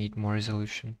if you need more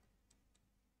resolution.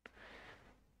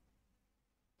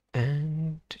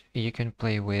 You can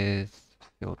play with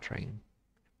filtering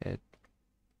it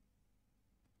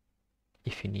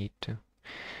if you need to.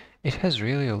 It has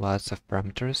really lots of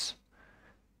parameters,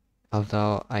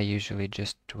 although I usually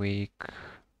just tweak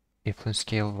influence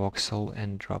scale, voxel,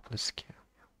 and droplet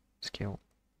scale.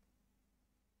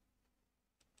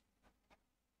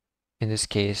 In this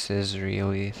case, is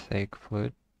really thick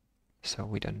fluid, so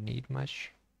we don't need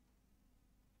much.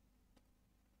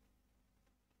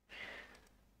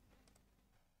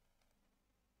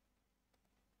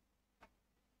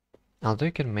 Although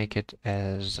you can make it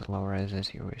as low res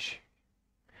as you wish.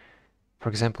 For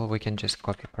example, we can just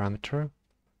copy parameter,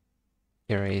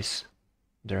 erase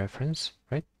the reference,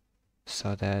 right?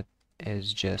 So that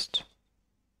is just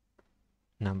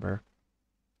number.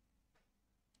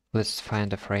 Let's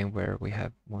find a frame where we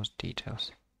have most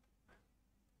details.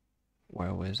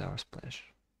 Where was our splash?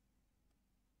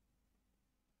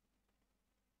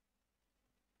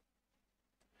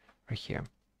 Right here.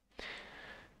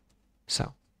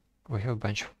 So, we have a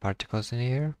bunch of particles in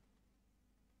here,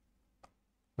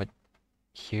 but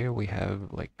here we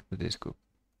have like this group.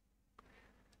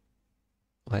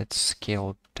 Let's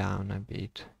scale down a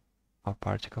bit our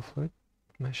particle fluid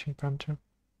meshing parameter.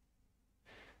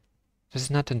 This is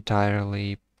not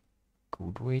entirely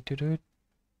good way to do it.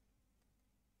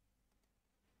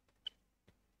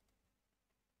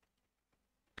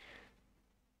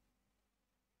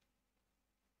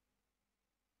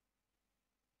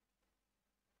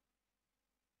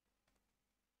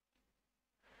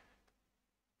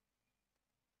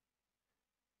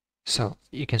 So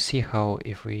you can see how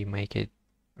if we make it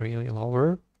really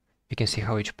lower, you can see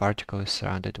how each particle is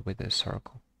surrounded with a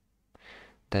circle.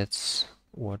 That's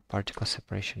what particle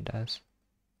separation does.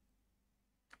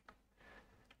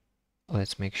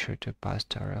 Let's make sure to pass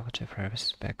the relative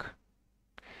references back.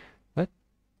 But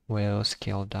we'll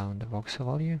scale down the voxel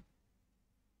value,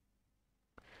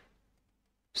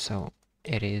 so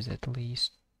it is at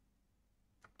least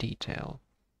detailed.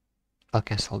 I'll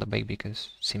cancel the bake because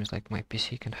seems like my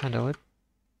PC can handle it.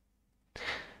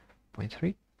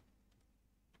 0.3.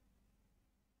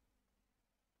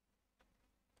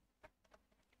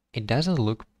 It doesn't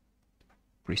look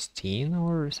pristine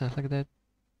or something like that,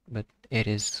 but it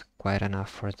is quite enough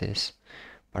for this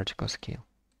particle scale.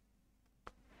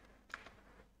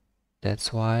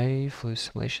 That's why fluid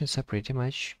simulations are pretty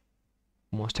much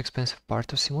most expensive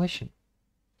part of simulation.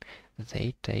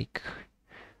 They take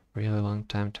really long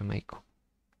time to make,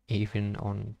 even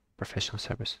on professional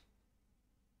servers.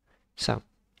 So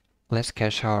let's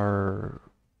cache our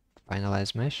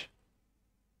finalized mesh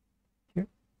here.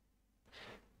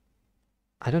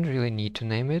 I don't really need to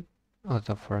name it,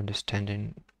 although for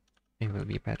understanding it will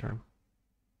be better.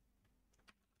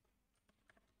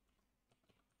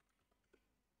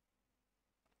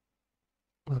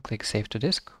 We'll click save to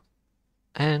disk,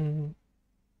 and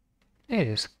it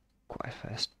is quite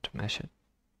fast to mesh it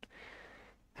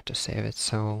and to save it,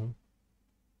 so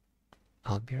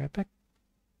I'll be right back.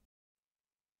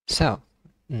 So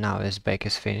now this bake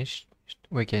is finished,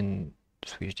 we can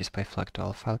switch display flag to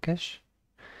all file cache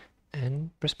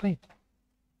and press play.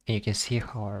 And you can see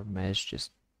how our mesh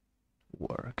just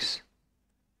works.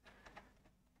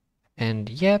 And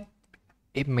yep,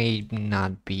 it may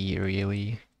not be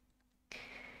really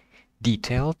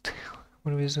detailed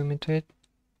when we zoom into it,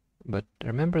 but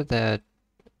remember that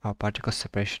our particle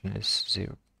separation is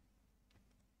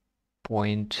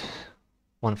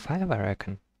 0.15, I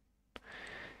reckon.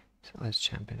 So let's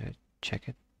jump into it, check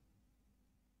it.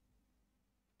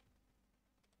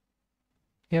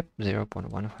 Yep,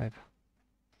 0.15.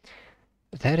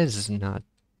 That is not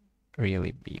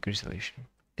really big resolution.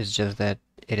 It's just that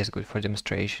it is good for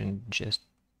demonstration just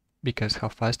because how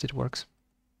fast it works.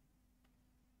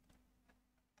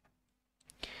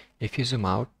 If you zoom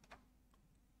out,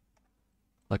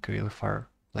 like really far,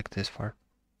 like this far,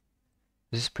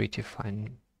 this is pretty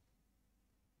fine.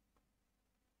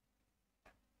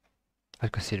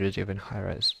 I'd consider it even high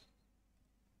res.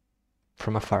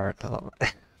 From afar,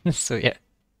 so yeah.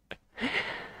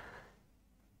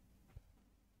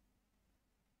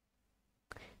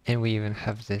 And we even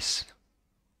have this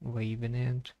wave in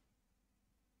it.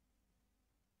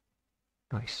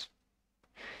 Nice.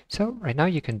 So right now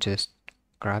you can just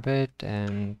grab it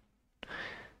and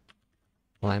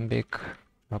lambic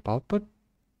wrap output.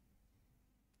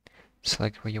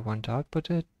 Select where you want to output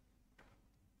it.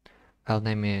 I'll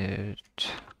name it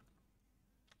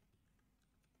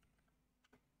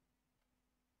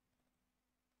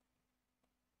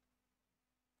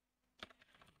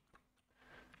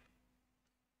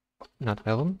not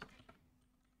Vellum.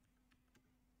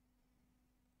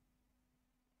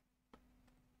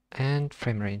 And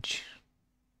frame range.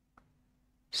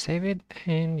 Save it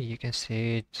and you can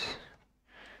see it.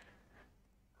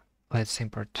 Let's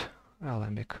import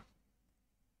Alembic.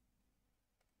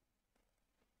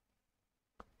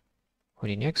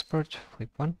 Houdini export, flip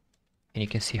one, and you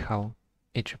can see how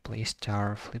it replaced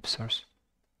our flip source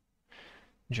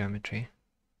geometry.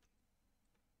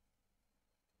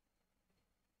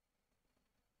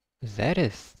 That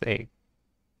is thick,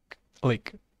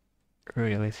 like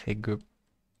really thick group.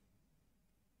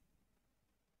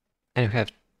 And we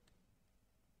have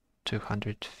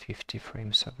 250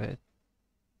 frames of it.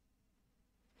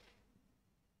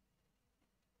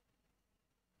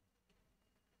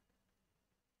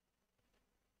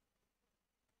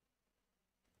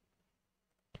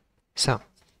 So,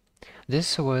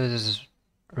 this was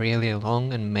really a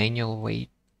long and manual way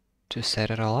to set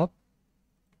it all up.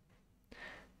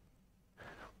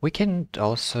 We can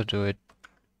also do it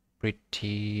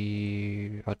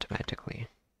pretty automatically.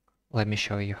 Let me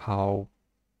show you how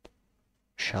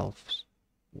shelves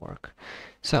work.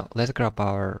 So let's grab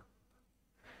our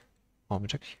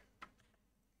object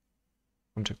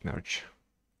merge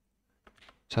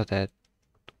so that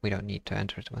we don't need to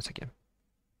enter it once again.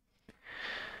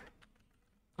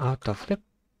 Auto flip,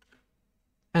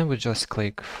 and we just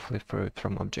click flip fruit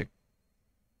from object,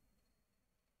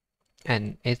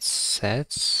 and it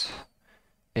sets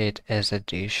it as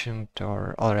addition to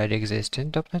our already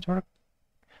existing top network,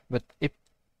 but it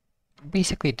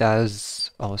basically does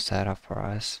all setup for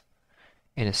us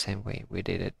in the same way we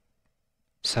did it.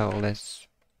 So let's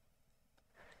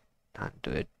not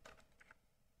do it.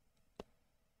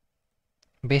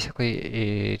 Basically,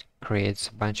 it creates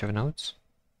a bunch of nodes.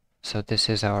 So this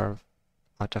is our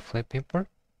auto flip import,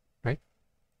 right?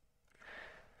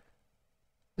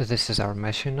 This is our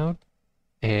meshing node.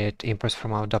 It imports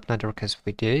from our DOP network as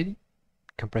we did,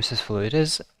 compresses fluid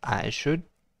as I should.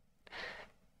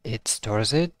 It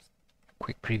stores it,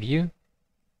 quick preview,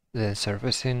 then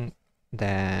surfacing,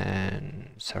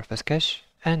 then surface cache,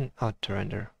 and auto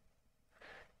render.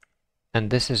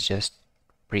 And this is just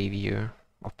preview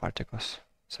of particles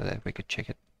so that we could check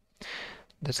it.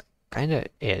 That's kind of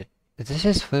it. This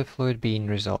is flip fluid being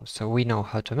resolved, so we know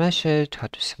how to mesh it, how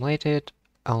to simulate it,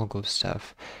 all good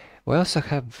stuff. We also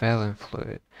have Vellum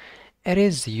fluid. It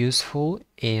is useful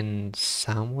in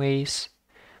some ways,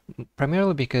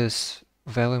 primarily because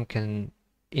Vellum can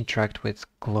interact with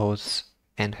clothes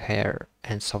and hair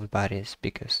and soft bodies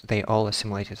because they all are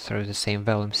simulated through the same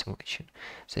Vellum simulation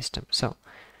system. So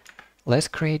let's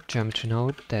create geometry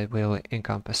node that will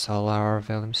encompass all our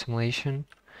Vellum simulation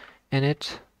in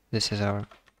it. This is our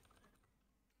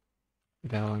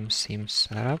Vellum sim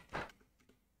setup.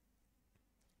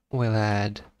 We'll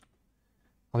add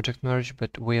object merge,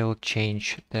 but we'll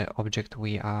change the object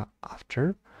we are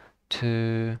after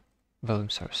to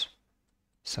Vellum source.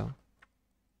 So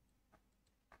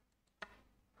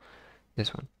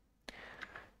this one.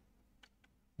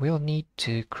 We'll need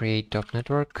to create DOP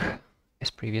network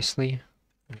as previously.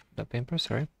 DOP import,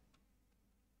 sorry.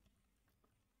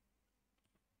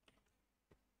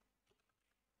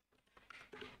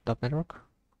 DOP network.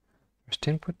 First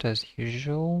input as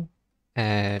usual.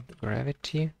 Add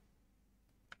gravity.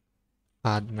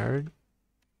 Add merge.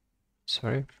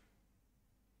 Sorry.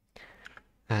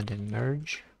 Add and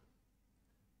merge.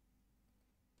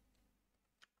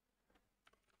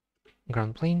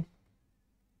 Ground plane.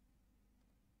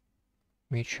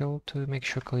 Mutual to make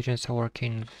sure collisions are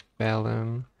working.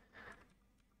 Vellum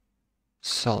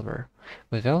solver.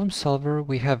 With Vellum solver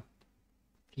we have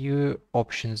few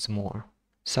options more.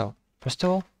 So first of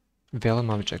all,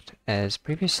 Vellum object. As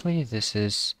previously, this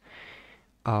is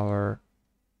our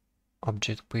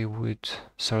object we would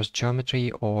source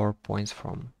geometry or points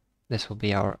from. This will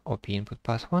be our OP input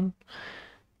path 1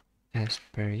 as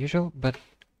per usual, but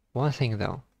one thing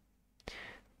though,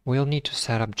 we'll need to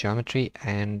set up geometry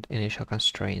and initial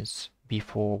constraints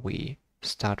before we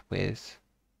start with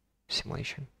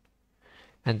simulation.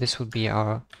 And this would be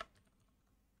our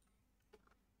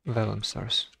Vellum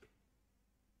source.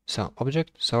 So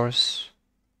object, source,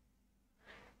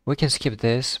 we can skip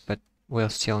this, but we'll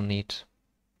still need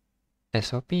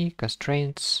SOP,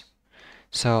 constraints.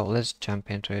 So let's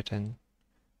jump into it and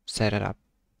set it up.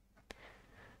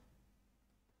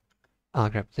 I'll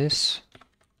grab this,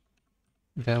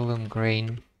 Vellum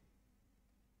grain,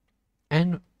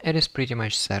 and it is pretty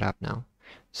much set up now.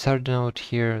 Third node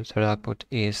here, third output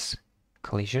is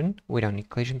collision. We don't need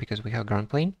collision because we have ground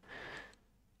plane.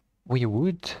 We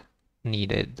would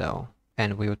need it though,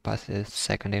 and we would pass the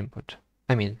second input.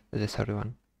 I mean, the third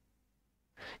one,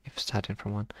 if starting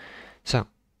from one. So,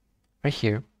 right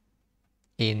here,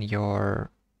 in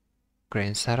your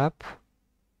grain setup,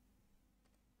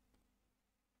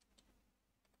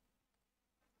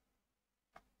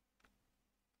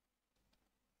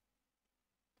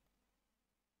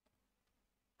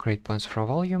 Create points from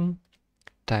volume,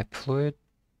 type fluid,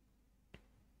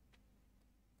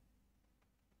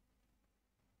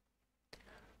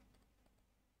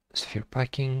 sphere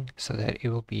packing, so that it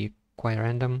will be quite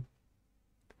random.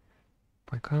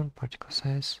 Point count, particle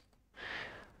size.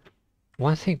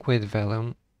 One thing with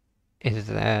Vellum is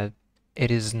that it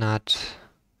is not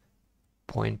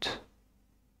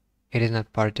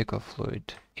particle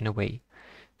fluid in a way.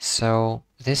 So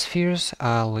these spheres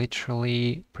are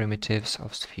literally primitives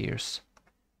of spheres.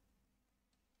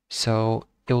 So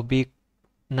it will be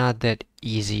not that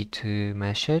easy to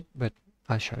mesh it, but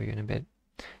I'll show you in a bit.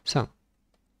 So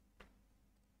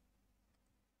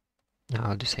now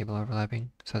I'll disable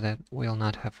overlapping so that we'll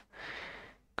not have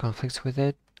conflicts with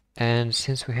it. And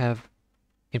since we have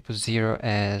input 0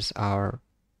 as our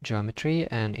geometry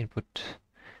and input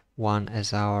 1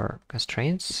 as our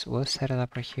constraints, we'll set it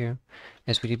up right here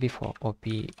as we did before. OP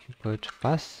input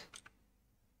path,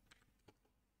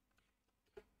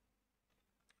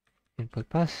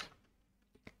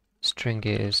 string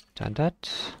is dot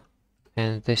dot,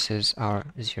 and this is our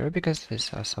 0 because this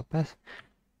is our subpath,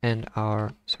 and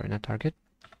our, sorry, not target,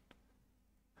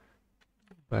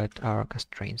 but our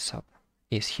constraint sub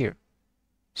is here.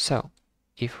 So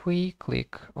if we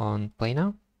click on play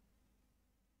now,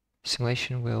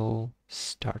 simulation will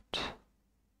start.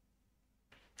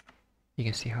 You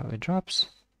can see how it drops.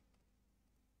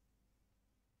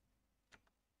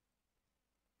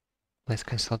 Let's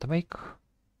cancel the bake.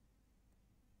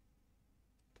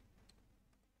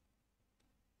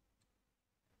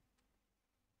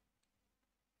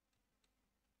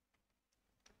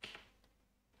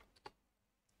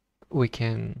 We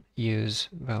can use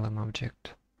Vellum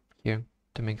object here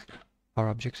to make our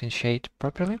objects in shade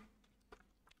properly.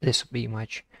 This will be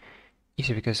much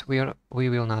easier because we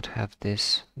will not have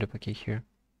this duplicate here.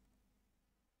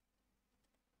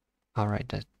 Alright,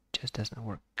 that just does not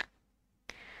work.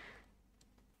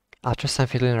 After some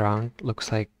fiddling around,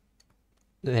 looks like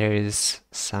there is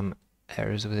some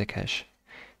errors with the cache.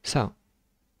 So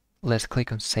let's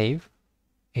click on save.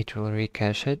 It will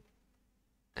recache it,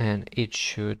 and it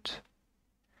should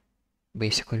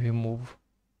basically remove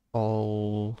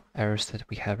all errors that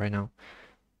we have right now.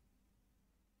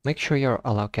 Make sure your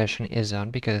allow caching is on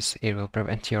because it will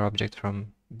prevent your object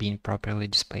from being properly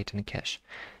displayed in the cache.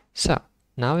 So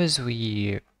now as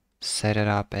we set it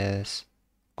up as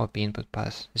OP input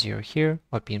path 0 here,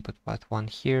 OP input path 1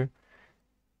 here,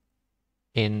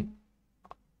 in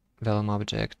Vellum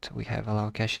object we have allow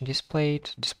caching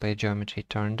displayed, display geometry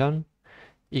turned on.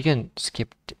 You can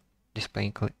skip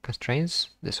displaying constraints,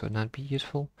 this would not be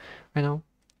useful right now.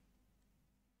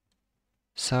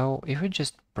 So if we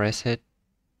just press it,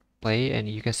 play, and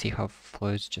you can see how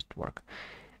fluids just work.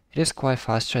 It is quite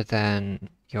faster than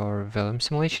your Vellum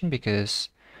simulation because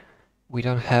we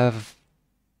don't have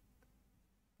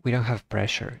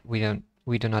pressure. We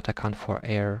do not account for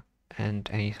air and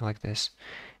anything like this.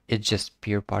 It's just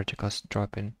pure particles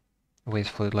dropping with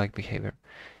fluid-like behavior.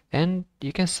 And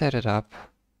you can set it up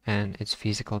and it's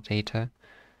physical data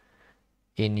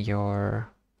in your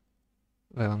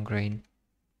Vellum grain.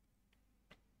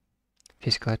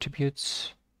 Physical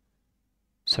attributes,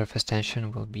 surface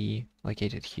tension will be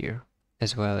located here,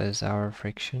 as well as our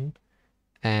friction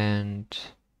and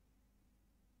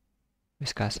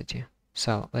viscosity.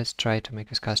 So let's try to make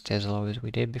viscosity as low as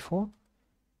we did before.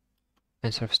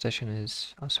 And surface tension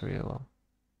is also really low.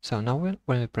 So now when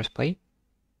we press play,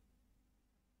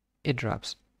 it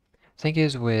drops. Thing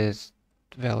is, with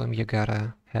Vellum you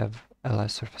gotta have a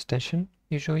less surface tension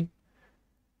usually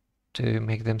to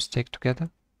make them stick together.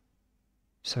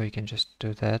 So you can just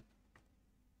do that.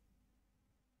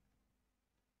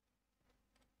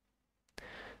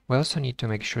 We also need to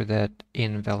make sure that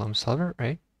in Vellum Solver,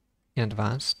 right? In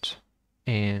Advanced,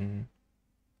 in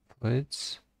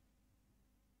Fluids,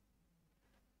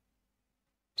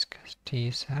 Viscosity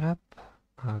setup,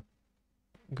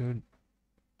 good.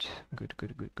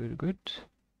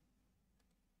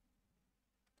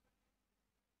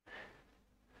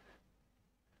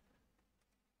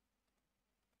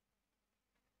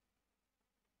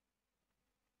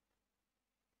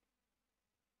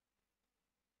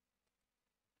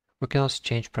 We can also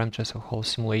change parameters of whole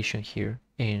simulation here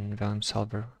in Vellum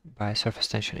Solver by surface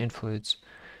tension in fluids.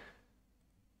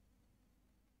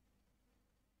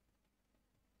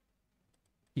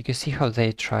 You can see how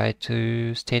they try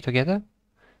to stay together,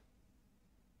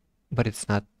 but it's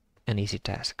not an easy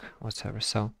task whatsoever.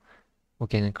 So we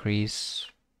can increase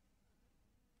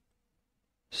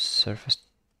surface.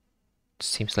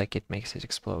 Seems like it makes it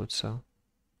explode, so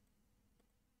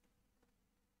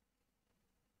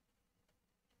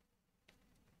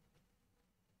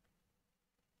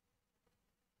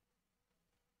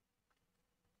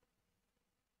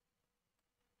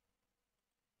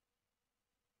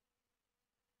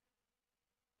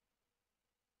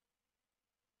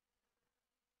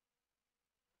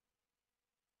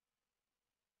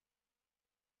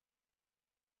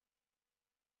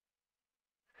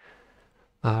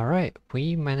Alright,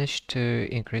 we managed to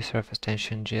increase surface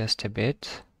tension just a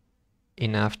bit,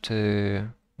 enough to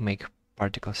make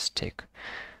particles stick.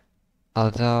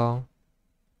 Although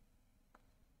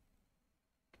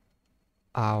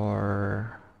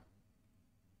our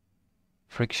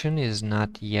friction is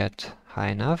not yet high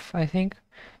enough, I think.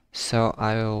 So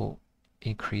I will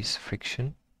increase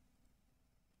friction.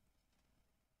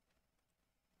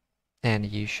 And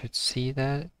you should see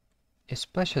that it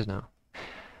splashes now.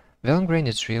 Vellum grain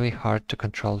is really hard to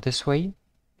control this way.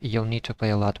 You'll need to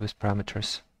play a lot with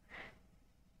parameters.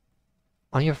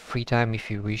 On your free time,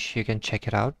 if you wish, you can check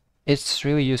it out. It's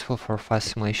really useful for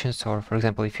fast simulations, or for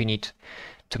example, if you need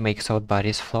to make solid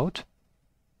bodies float.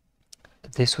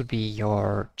 This would be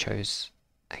your choice,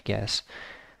 I guess.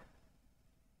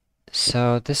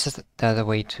 So this is the other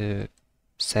way to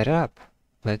set it up.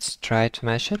 Let's try to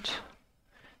mesh it.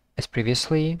 As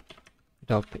previously,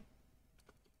 dope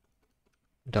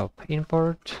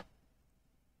import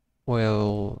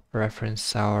will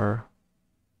reference our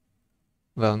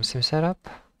Vellum sim setup,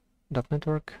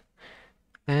 network,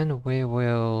 and we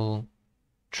will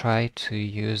try to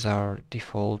use our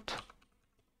default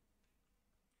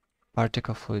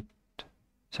particle fluid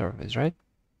surface, right?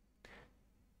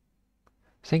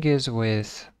 Thing is,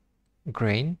 with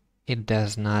grain, it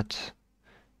does not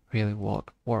really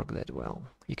work that well.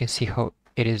 You can see how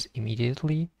it is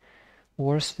immediately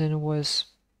worse than it was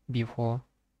before,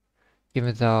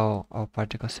 even though our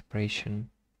particle size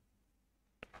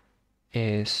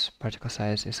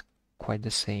is quite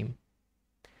the same.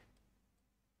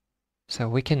 So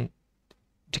we can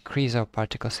decrease our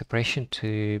particle separation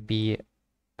to be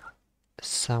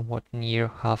somewhat near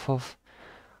half of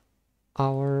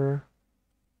our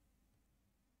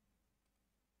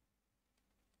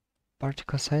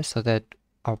particle size so that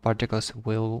our particles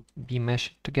will be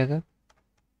meshed together.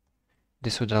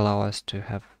 This would allow us to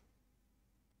have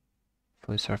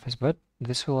fluid surface, but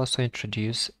this will also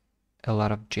introduce a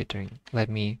lot of jittering. Let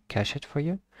me cache it for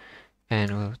you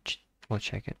and we'll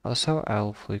check it. Also,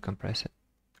 I'll fluid compress it.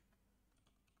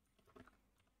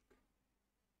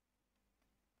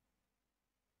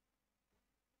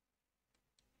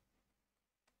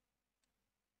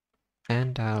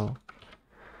 And I'll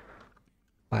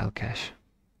file cache.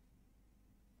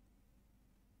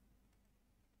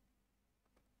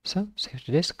 So, save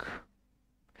the disk.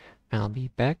 And I'll be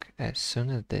back as soon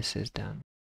as this is done.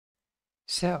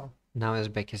 So, now as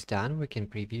bake is done, we can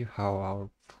preview how our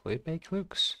fluid bake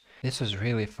looks. This was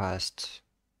really fast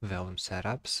Vellum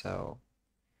setup, so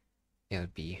it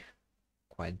would be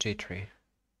quite jittery.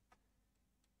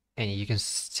 And you can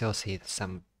still see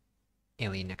some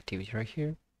alien activity right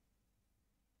here.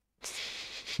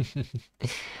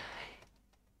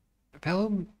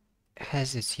 Vellum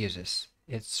has its uses.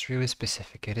 It's really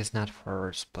specific. It is not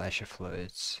for splashy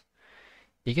fluids.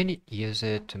 You can use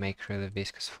it to make really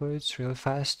viscous fluids really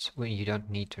fast when you don't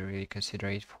need to really consider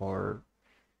it for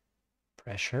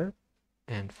pressure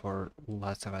and for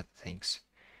lots of other things.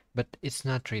 But it's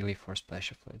not really for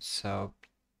splashy fluids, so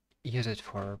use it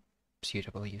for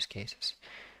suitable use cases.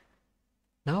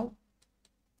 Now,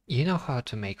 you know how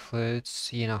to make fluids,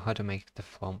 you know how to make the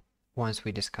flow. Once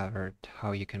we discovered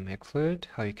how you can make fluid,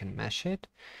 how you can mesh it,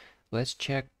 let's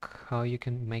check how you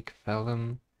can make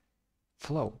Vellum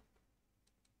flow.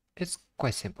 It's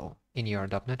quite simple. In your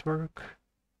DOP network,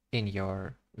 in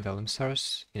your Vellum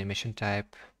source, in emission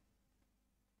type,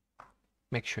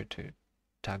 make sure to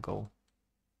toggle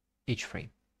each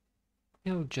frame.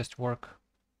 It'll just work.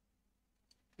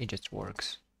 It just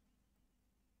works.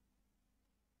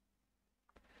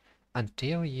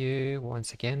 Until you,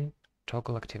 once again,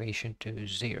 toggle activation to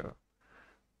 0.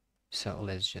 So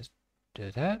let's just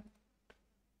do that.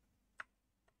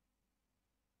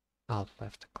 Alt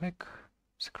left click,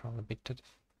 scroll a bit to the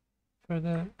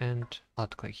further, and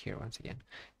alt click here once again.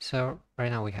 So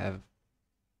right now we have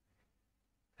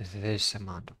this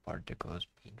amount of particles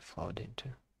being flowed into.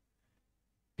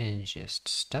 And just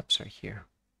steps are here.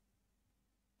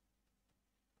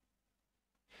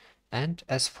 And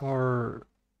as for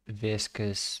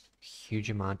viscous, huge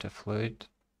amount of fluid,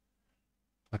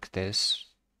 like this,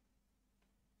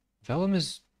 Vellum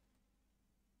is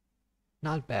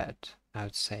not bad, I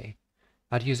would say.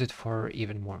 I'd use it for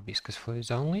even more viscous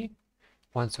fluids only,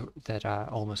 ones that are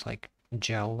almost like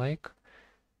gel-like.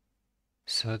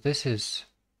 So this is...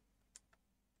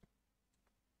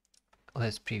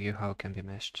 Let's preview how it can be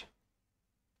meshed.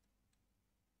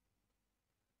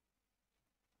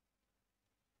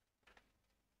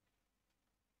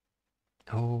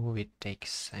 Oh, it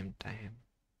takes some time.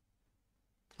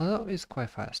 Although it's quite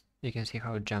fast. You can see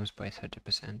how it jumps by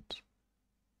 30%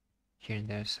 here and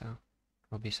there, so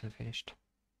will be soon finished.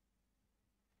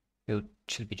 It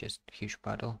should be just a huge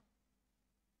puddle.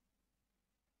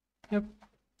 Yep,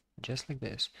 just like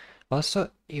this.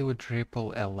 Also, it would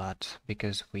ripple a lot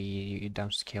because we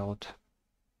downscaled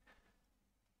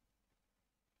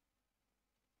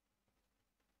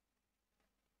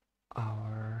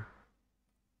our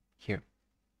here.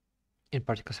 In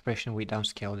particle separation, we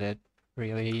downscaled it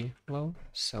really low,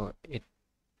 so it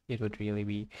would really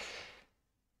be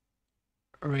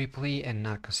ripply and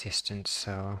not consistent.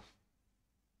 So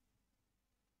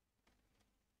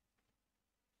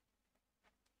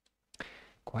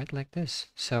quite like this.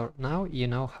 So now you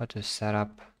know how to set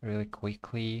up really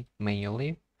quickly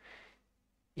manually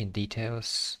in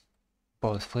details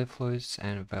both flip fluids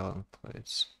and vellum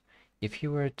fluids. If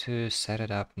you were to set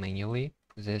it up manually,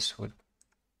 this would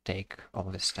take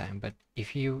all this time, but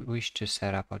if you wish to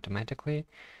set up automatically,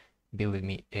 believe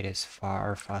me, it is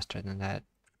far faster than that.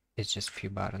 It's just a few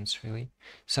buttons really.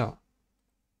 So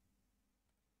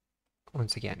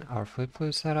once again, our flip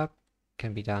fluid setup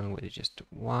can be done with just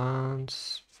one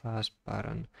fast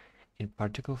button. In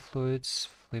particle fluids,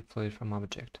 flip fluid from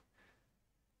object.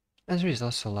 And there is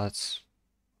also lots of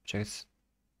objects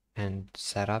and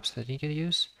setups that you can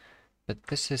use, but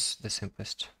this is the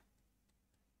simplest.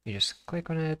 You just click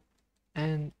on it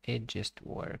and it just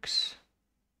works.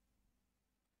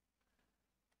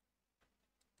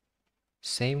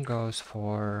 Same goes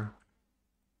for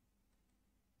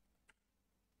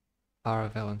our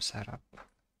Vellum setup.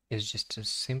 It's just a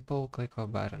simple click of a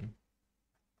button.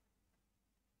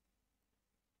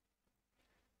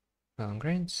 Vellum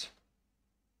grains,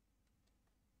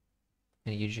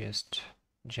 and you just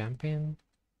jump in.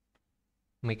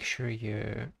 Make sure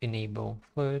you enable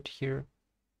fluid here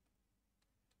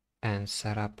and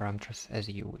set up parameters as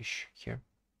you wish here.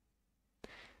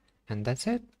 And that's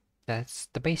it. That's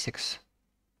the basics.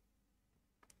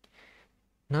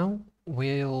 Now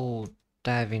we'll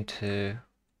dive into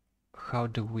how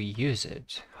do we use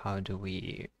it? How do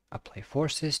we apply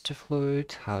forces to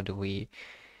fluid? How do we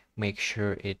make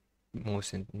sure it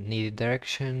moves in needed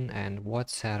direction? And what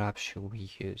setup should we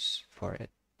use for it?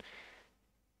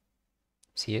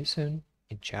 See you soon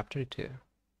in chapter 2.